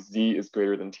b is z is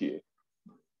greater than t?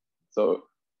 So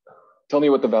tell me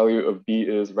what the value of b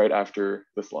is right after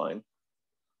this line.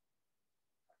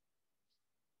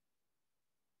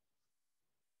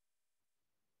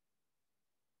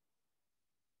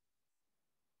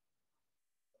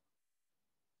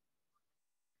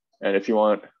 And if you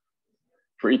want,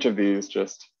 for each of these,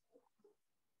 just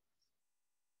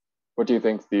what do you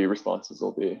think the responses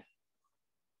will be?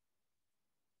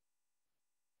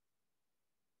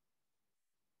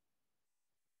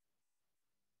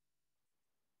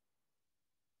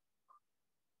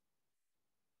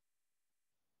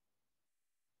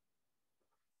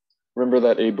 Remember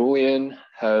that a Boolean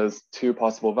has 2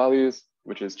 possible values,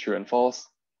 which is true and false.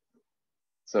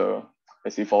 So I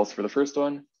see false for the first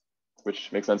one,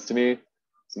 which makes sense to me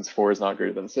since 4 is not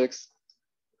greater than 6.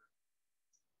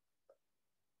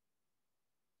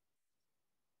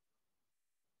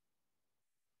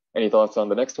 Any thoughts on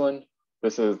the next one?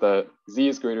 This is that z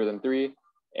is greater than 3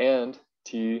 and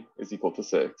t is equal to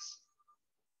 6.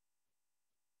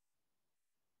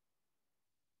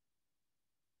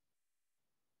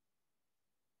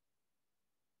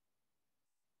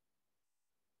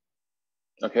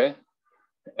 Okay,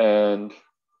 and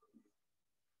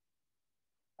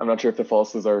I'm not sure if the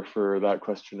falses are for that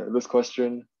question or this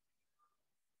question,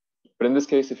 but in this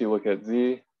case, if you look at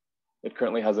z, it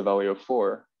currently has a value of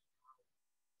 4.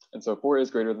 And so 4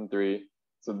 is greater than 3,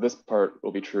 so this part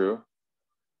will be true.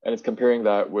 And it's comparing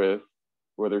that with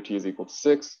whether t is equal to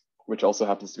 6, which also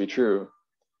happens to be true.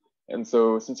 And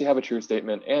so since you have a true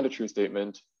statement and a true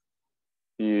statement,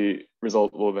 the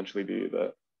result will eventually be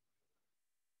that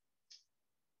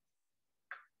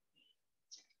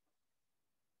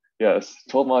yes,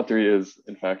 12 mod 3 is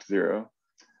in fact 0.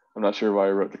 I'm not sure why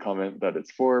I wrote the comment that it's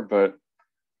 4, but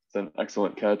it's an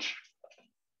excellent catch.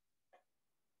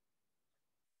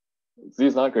 Z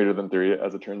is not greater than 3,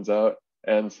 as it turns out.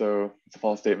 And so it's a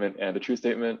false statement and a true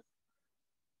statement.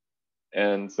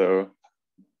 And so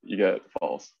you get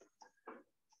false.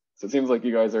 So it seems like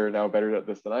you guys are now better at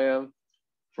this than I am.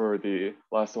 For the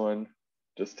last one,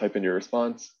 just type in your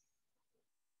response.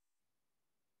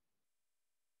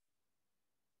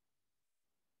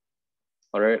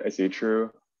 All right, I see true.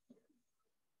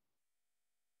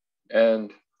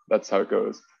 And that's how it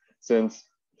goes. Since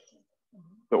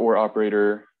the OR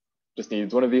operator just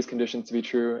needs one of these conditions to be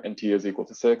true and t is equal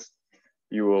to 6,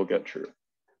 you will get true.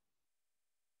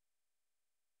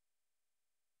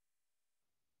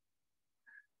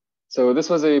 So this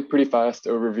was a pretty fast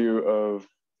overview of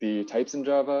the types in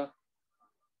Java.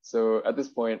 So at this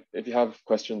point, if you have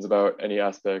questions about any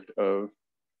aspect of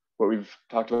what we've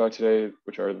talked about today,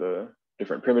 which are the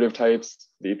different primitive types,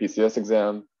 the EPCS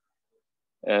exam,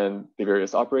 and the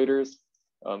various operators,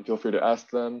 feel free to ask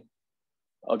them.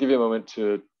 I'll give you a moment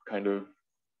to kind of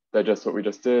digest what we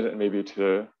just did and maybe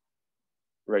to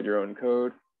write your own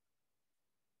code.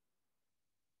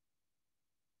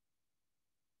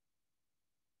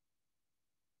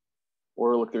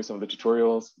 Or look through some of the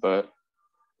tutorials, but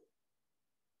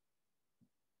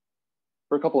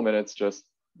for a couple of minutes, just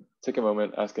take a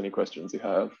moment, ask any questions you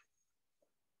have.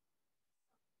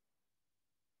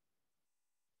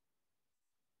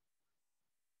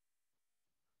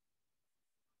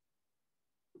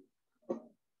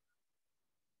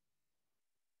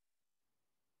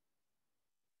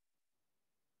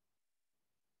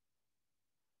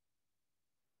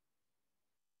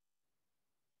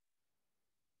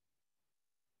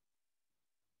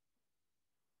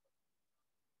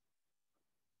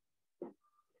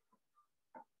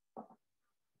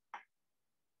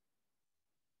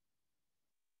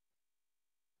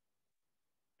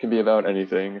 Can be about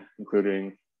anything,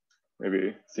 including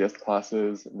maybe CS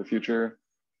classes in the future.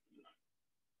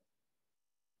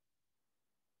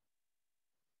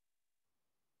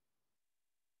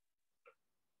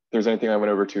 If there's anything I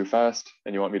went over too fast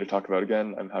and you want me to talk about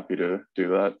again, I'm happy to do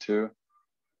that too.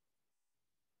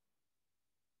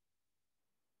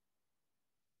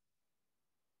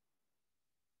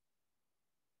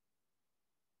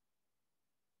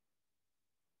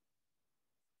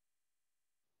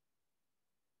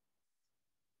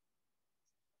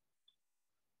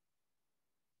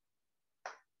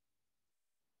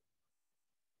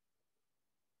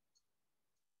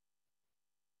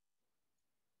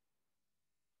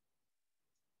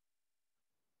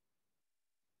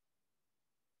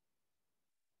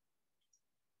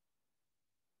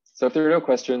 So if there are no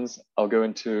questions, I'll go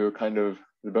into kind of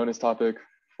the bonus topic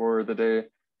for the day,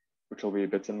 which will be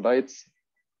bits and bytes.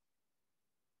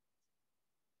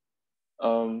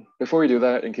 Before we do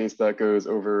that, in case that goes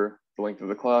over the length of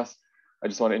the class, I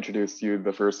just want to introduce you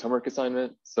the first homework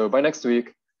assignment. So by next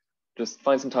week, just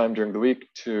find some time during the week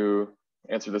to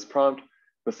answer this prompt.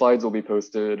 The slides will be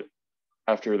posted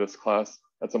after this class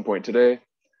at some point today.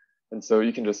 And so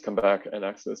you can just come back and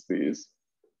access these.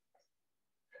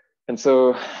 And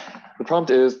so the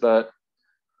prompt is that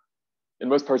in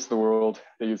most parts of the world,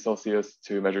 they use Celsius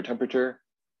to measure temperature.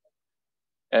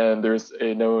 And there's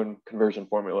a known conversion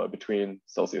formula between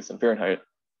Celsius and Fahrenheit.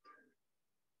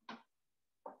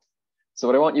 So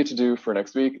what I want you to do for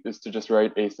next week is to just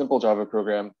write a simple Java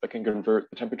program that can convert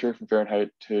the temperature from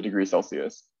Fahrenheit to degrees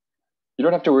Celsius. You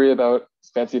don't have to worry about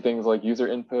fancy things like user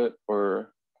input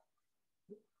or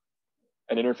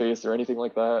an interface or anything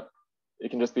like that.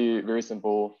 It can just be very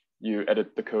simple. You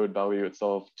edit the code value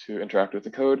itself to interact with the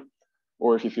code.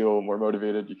 Or if you feel more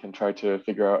motivated, you can try to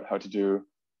figure out how to do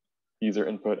user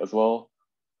input as well.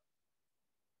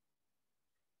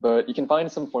 But you can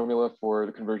find some formula for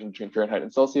the conversion between Fahrenheit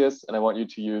and Celsius, and I want you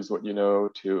to use what you know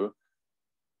to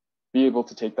be able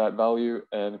to take that value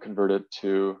and convert it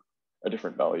to a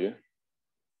different value.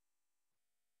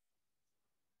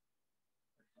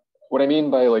 What I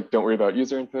mean by like, don't worry about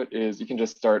user input is you can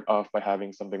just start off by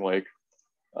having something like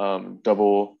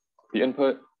double the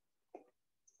input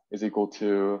is equal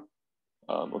to,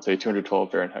 let's say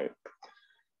 212 Fahrenheit.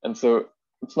 And so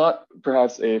it's not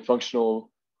perhaps a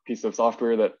functional piece of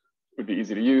software that would be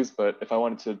easy to use, but if I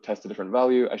wanted to test a different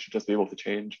value, I should just be able to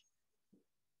change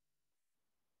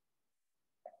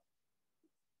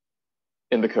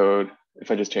in the code.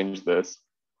 If I just change this,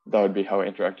 that would be how I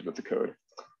interacted with the code.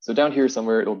 So down here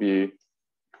somewhere, it'll be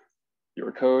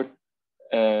your code.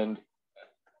 And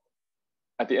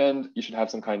at the end, you should have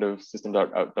some kind of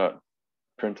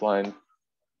system.out.println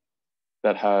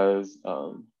that has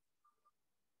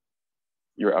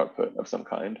your output of some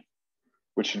kind,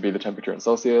 which should be the temperature in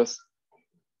Celsius.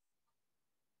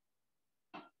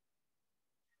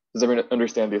 Does everyone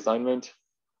understand the assignment?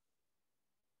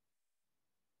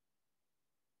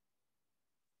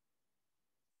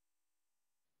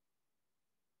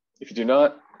 If you do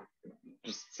not,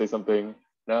 just say something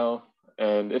now.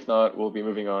 And if not, we'll be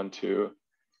moving on to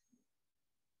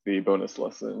the bonus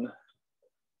lesson.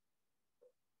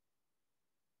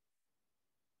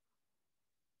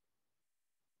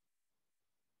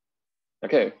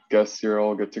 Okay, guess you're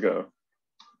all good to go.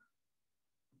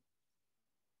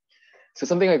 So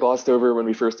something I glossed over when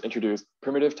we first introduced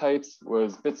primitive types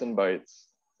was bits and bytes.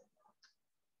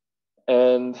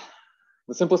 And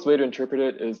the simplest way to interpret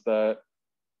it is that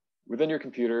within your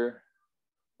computer,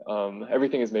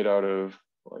 everything is made out of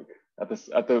like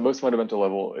at the most fundamental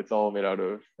level, it's all made out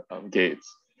of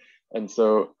gates. And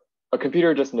so a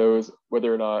computer just knows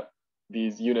whether or not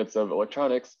these units of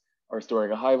electronics are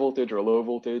storing a high voltage or a low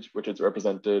voltage, which is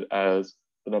represented as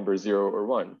the number 0 or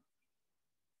 1.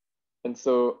 And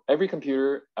so every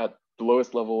computer at the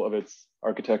lowest level of its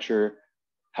architecture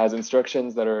has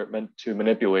instructions that are meant to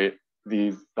manipulate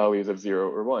these values of 0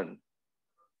 or 1.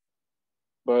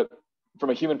 But from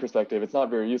a human perspective, it's not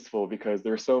very useful because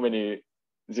there are so many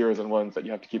zeros and ones that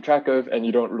you have to keep track of, and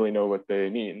you don't really know what they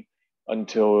mean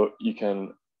until you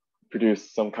can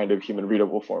produce some kind of human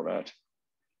readable format.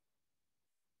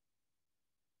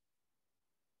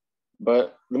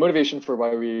 But the motivation for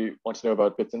why we want to know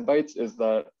about bits and bytes is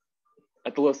that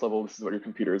at the lowest level, this is what your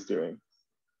computer is doing.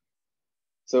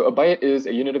 So a byte is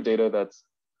a unit of data that's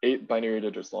 8 binary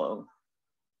digits long.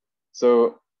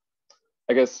 So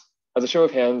I guess as a show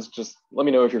of hands, just let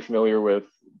me know if you're familiar with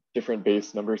different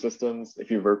base number systems,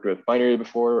 if you've worked with binary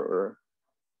before, or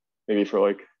maybe for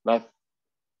like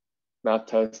math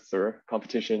tests or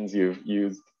competitions, you've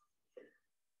used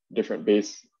different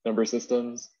base number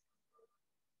systems.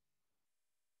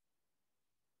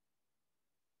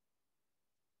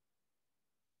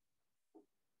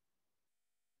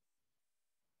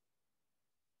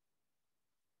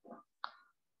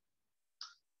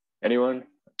 Anyone?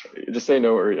 Just say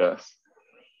no or yes.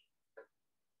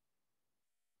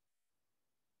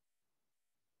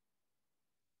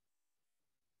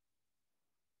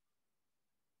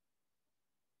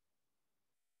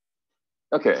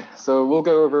 Okay, so we'll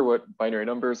go over what binary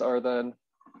numbers are then.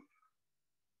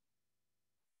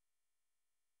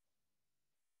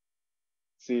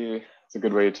 See, it's a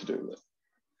good way to do this.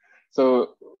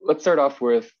 So let's start off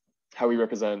with how we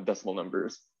represent decimal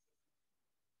numbers.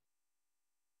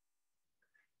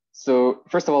 So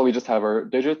first of all, we just have our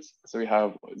digits. So we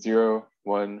have 0,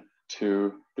 1,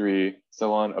 2, 3,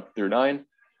 so on up through 9.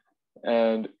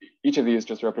 And each of these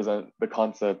just represent the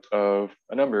concept of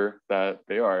a number that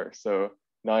they are. So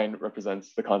 9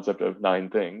 represents the concept of 9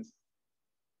 things.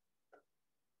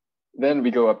 Then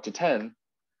we go up to 10.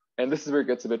 And this is where it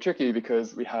gets a bit tricky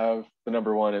because we have the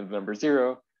number 1 and the number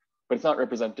 0, but it's not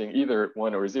representing either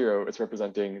 1 or 0. It's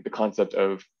representing the concept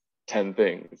of 10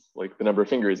 things, like the number of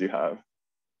fingers you have.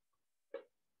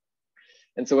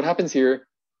 And so what happens here,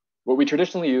 what we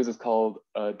traditionally use is called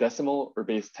a decimal or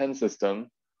base 10 system.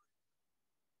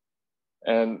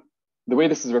 And the way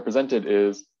this is represented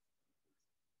is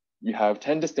you have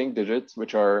 10 distinct digits,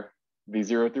 which are the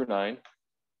 0 through 9.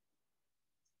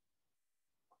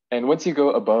 And once you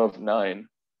go above 9,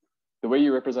 the way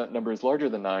you represent numbers larger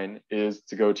than 9 is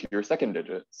to go to your second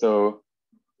digit. So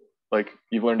like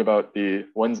you've learned about the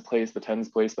ones place, the tens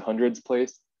place, the hundreds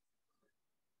place.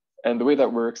 And the way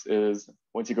that works is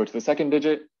once you go to the second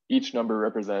digit, each number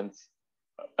represents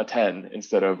a 10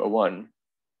 instead of a 1.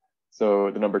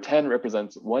 So the number 10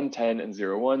 represents 1 10 and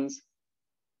 0 ones,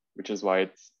 which is why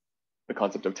it's the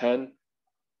concept of 10.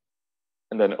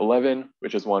 And then 11,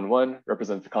 which is 1 1,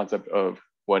 represents the concept of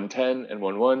 1 10 and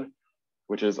 1 1,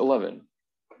 which is 11.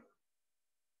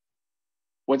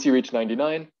 Once you reach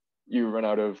 99, you run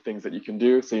out of things that you can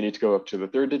do. So you need to go up to the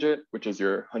third digit, which is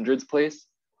your hundreds place.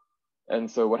 And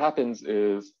so what happens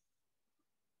is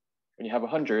when you have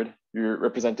 100, you're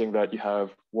representing that you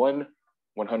have 1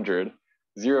 100,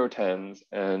 0 tens,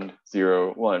 and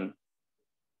 0 1.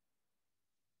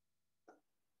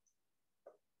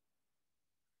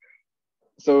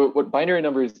 So what binary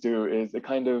numbers do is it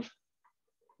kind of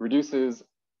reduces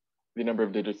the number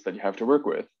of digits that you have to work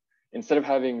with. Instead of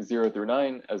having 0 through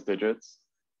 9 as digits,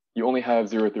 you only have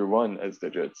 0 through 1 as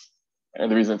digits. And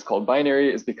the reason it's called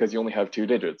binary is because you only have 2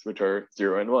 digits, which are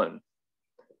 0 and 1.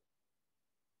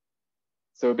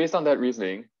 So based on that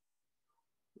reasoning,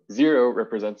 0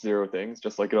 represents 0 things,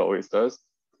 just like it always does.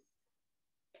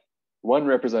 1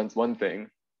 represents 1 thing,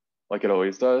 like it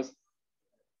always does.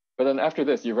 But then after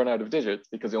this, you run out of digits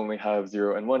because you only have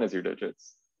 0 and 1 as your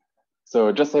digits.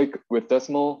 So just like with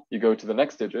decimal, you go to the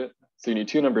next digit. So you need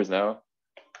 2 numbers now,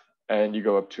 and you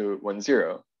go up to 1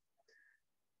 0.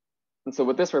 And so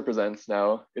what this represents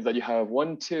now is that you have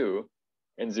 1 2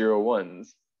 and 0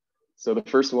 ones. So the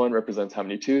first one represents how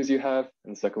many 2s you have,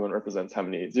 and the second one represents how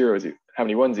many how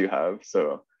many 1s you have.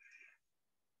 So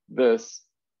this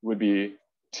would be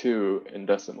 2 in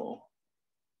decimal.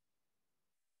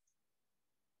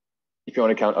 If you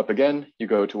want to count up again, you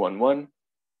go to 1 1,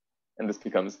 and this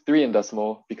becomes 3 in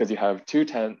decimal because you have 2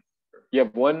 10, you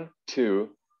have 1 2,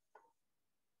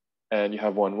 and you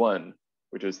have 1 1,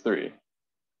 which is 3.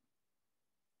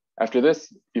 After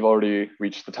this, you've already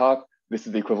reached the top. This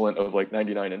is the equivalent of like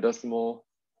 99 in decimal,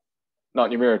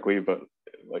 not numerically, but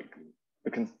like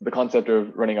the concept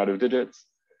of running out of digits.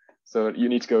 So you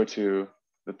need to go to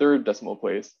the third decimal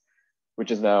place,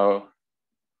 which is now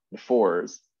the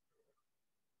 4s.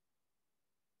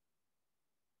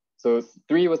 So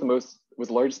 3 was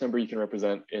the largest number you can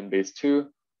represent in base 2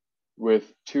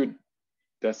 with 2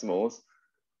 decimals,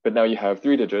 but now you have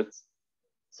 3 digits.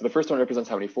 So the first one represents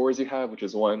how many 4s you have, which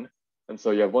is 1. And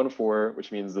so you have 1 4,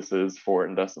 which means this is 4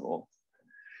 in decimal.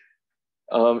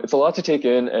 It's a lot to take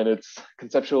in, and it's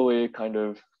conceptually kind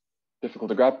of difficult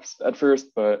to grasp at first,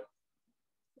 but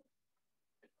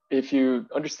if you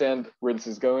understand where this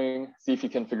is going, see if you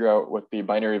can figure out what the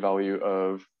binary value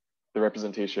of the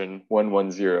representation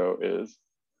 110 is.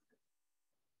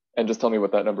 And just tell me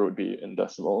what that number would be in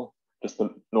decimal, just the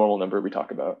normal number we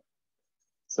talk about.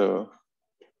 So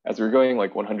as we're going,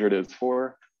 like 100 is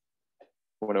 4,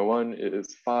 101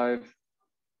 is 5.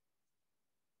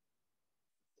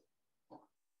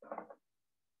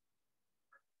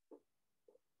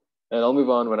 And I'll move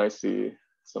on when I see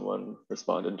someone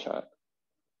respond in chat.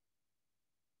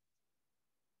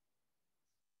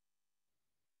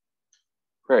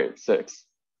 Great, 6.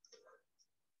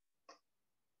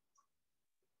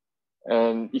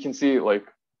 And you can see like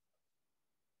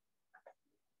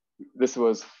this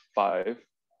was 5.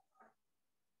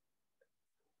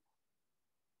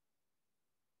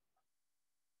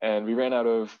 And we ran out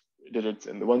of digits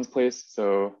in the ones place,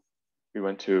 so we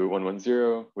went to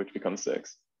 110, which becomes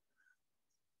 6.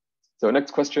 So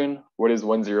next question, what is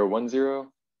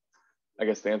 1010? I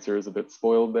guess the answer is a bit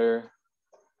spoiled there,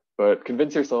 but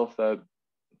convince yourself that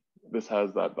this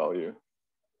has that value.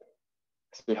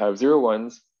 So we have 0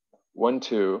 1s, 1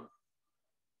 2,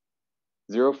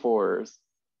 0 4s,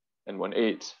 and 1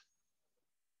 8.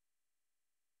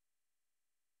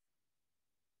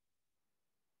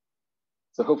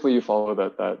 So hopefully you follow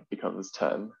that that becomes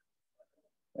 10.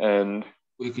 And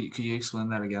Wait, could you explain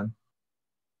that again?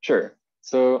 Sure.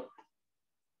 So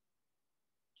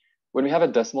when we have a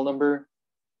decimal number,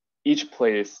 each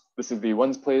place, this is the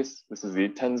ones place, this is the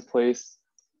tens place,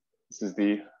 this is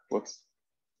the,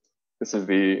 this is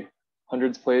the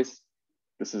hundreds place,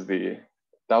 this is the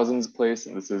thousands place,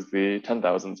 and this is the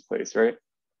 10,000s place, right?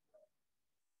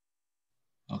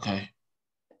 Okay.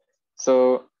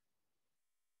 So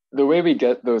the way we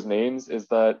get those names is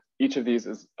that each of these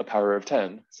is a power of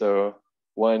 10. So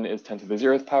 1 is 10 to the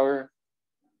 0th power,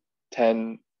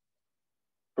 10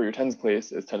 for your tens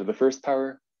place is 10 to the 1st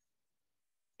power,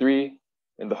 3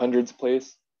 in the hundreds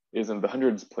place is in the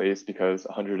hundreds place because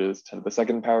 100 is 10 to the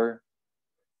 2nd power,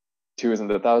 2 is in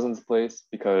the thousands place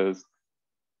because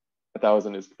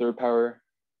 1,000 is the 3rd power,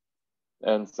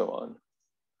 and so on.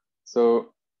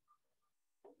 So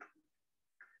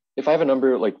if I have a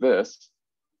number like this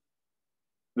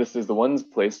is the ones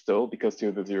place still because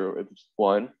 2 to the 0 is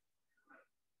 1.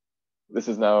 This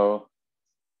is now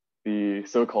the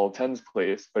so-called tens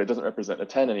place, but it doesn't represent a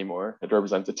 10 anymore. It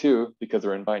represents a 2 because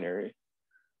we're in binary.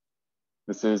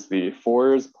 This is the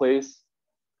 4s place,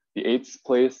 the 8s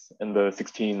place, and the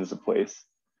 16s place.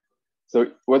 So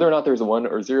whether or not there's a 1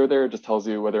 or 0 there just tells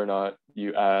you whether or not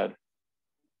you add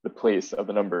the place of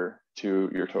the number to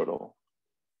your total.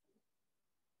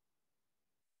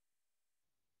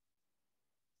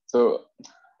 So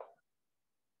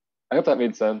I hope that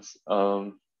made sense.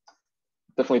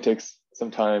 Definitely takes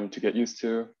some time to get used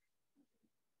to.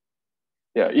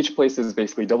 Yeah, each place is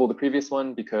basically double the previous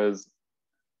one because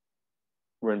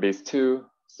we're in base 2.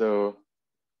 So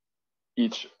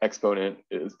each exponent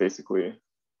is basically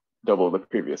double the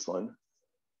previous one.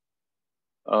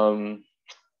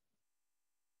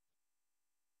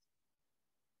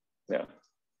 Yeah.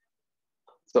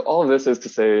 So all of this is to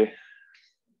say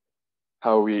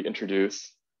how we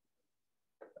introduce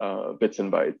bits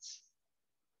and bytes.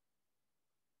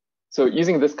 So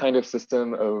using this kind of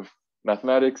system of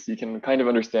mathematics, you can kind of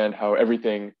understand how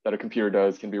everything that a computer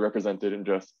does can be represented in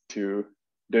just 2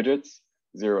 digits,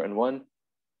 0 and 1.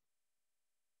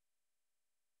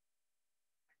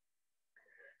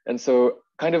 And so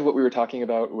kind of what we were talking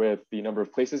about with the number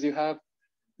of places you have,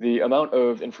 the amount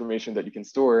of information that you can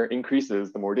store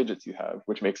increases the more digits you have,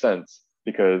 which makes sense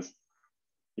because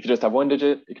if you just have 1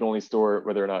 digit, it can only store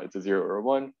whether or not it's a 0 or a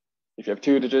 1. If you have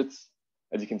 2 digits,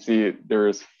 as you can see,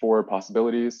 there's 4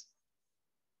 possibilities.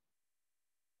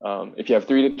 If you have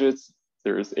 3 digits,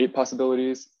 there's 8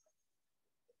 possibilities,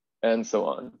 and so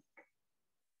on.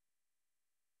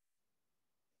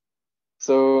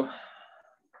 So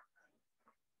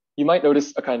you might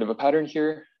notice a kind of a pattern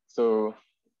here. So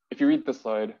if you read the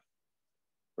slide,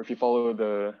 or if you follow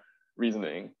the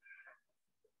reasoning,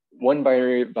 one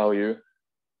binary value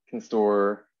can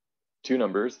store 2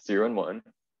 numbers, 0 and 1.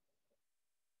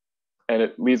 And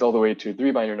it leads all the way to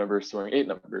 3 binary numbers storing 8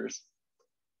 numbers.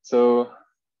 So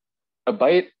a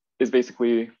byte is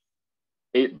basically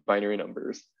 8 binary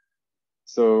numbers.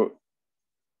 So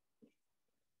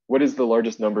what is the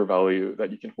largest number value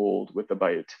that you can hold with a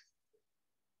byte?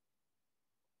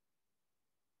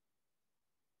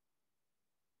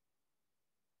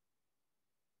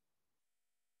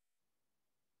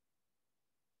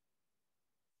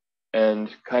 And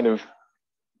kind of,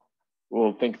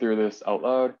 we'll think through this out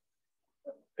loud.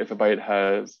 If a byte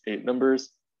has 8 numbers,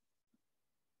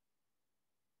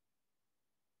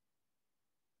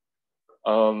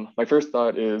 my first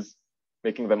thought is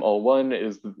making them all 1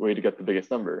 is the way to get the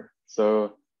biggest number.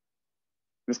 So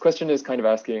this question is kind of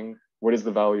asking, what is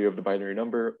the value of the binary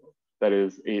number that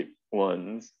is 8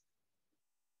 ones?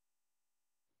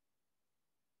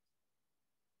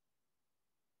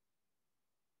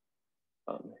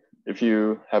 If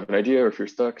you have an idea or if you're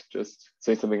stuck, just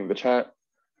say something in the chat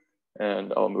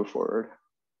and I'll move forward.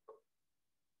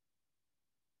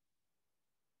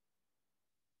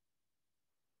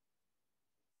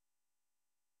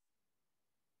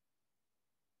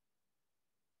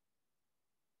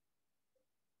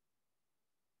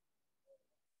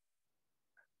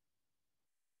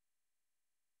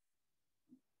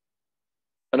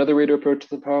 Another way to approach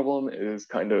the problem is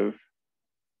kind of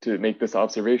to make this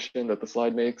observation that the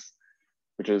slide makes,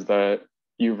 which is that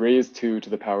you raise 2 to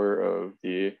the power of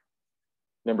the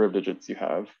number of digits you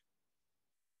have.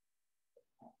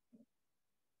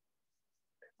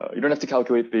 You don't have to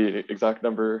calculate the exact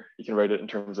number. You can write it in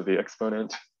terms of the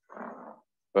exponent,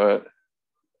 but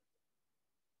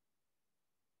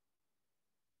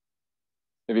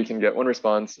maybe you can get 1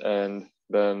 response and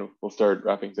then we'll start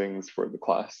wrapping things for the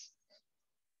class.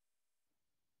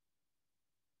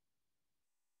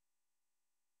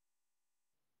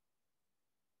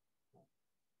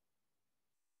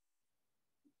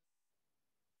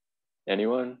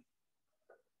 Anyone?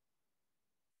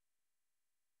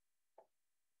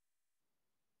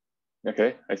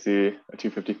 Okay, I see a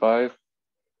 255.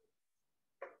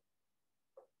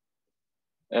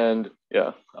 And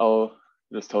yeah, I'll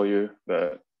just tell you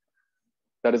that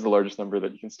that is the largest number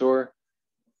that you can store.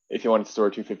 If you wanted to store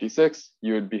 256,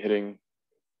 you would be hitting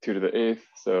 2 to the 8th.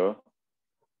 So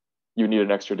you need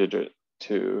an extra digit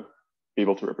to be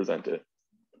able to represent it.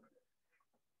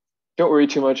 Don't worry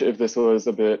too much if this was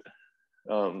a bit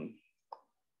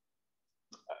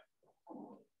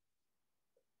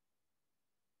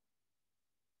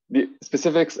the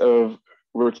specifics of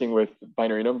working with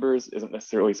binary numbers isn't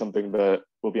necessarily something that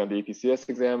will be on the APCS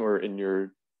exam or in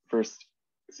your first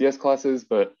CS classes,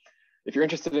 but if you're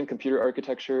interested in computer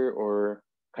architecture or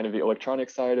kind of the electronic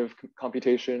side of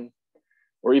computation,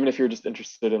 or even if you're just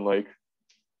interested in like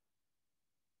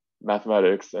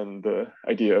mathematics and the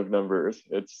idea of numbers,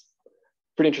 it's a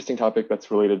pretty interesting topic that's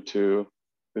related to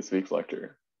this week's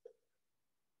lecture.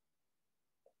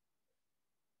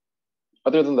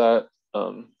 Other than that,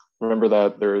 remember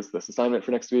that there is this assignment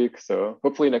for next week. So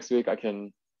hopefully next week I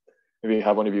can maybe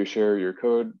have one of you share your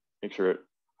code, make sure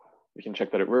we can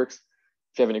check that it works.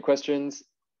 If you have any questions,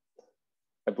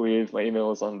 I believe my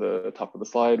email is on the top of the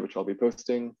slide, which I'll be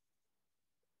posting.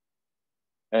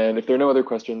 And if there are no other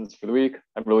questions for the week,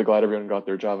 I'm really glad everyone got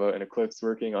their Java and Eclipse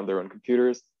working on their own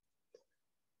computers.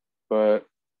 But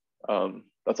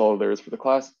that's all there is for the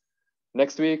class.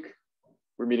 Next week,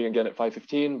 we're meeting again at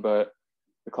 5:15, but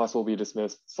the class will be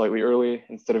dismissed slightly early.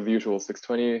 Instead of the usual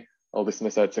 6:20, I'll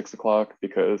dismiss at 6 o'clock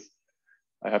because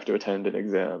I have to attend an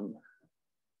exam.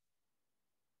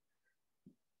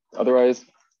 Otherwise,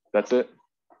 that's it.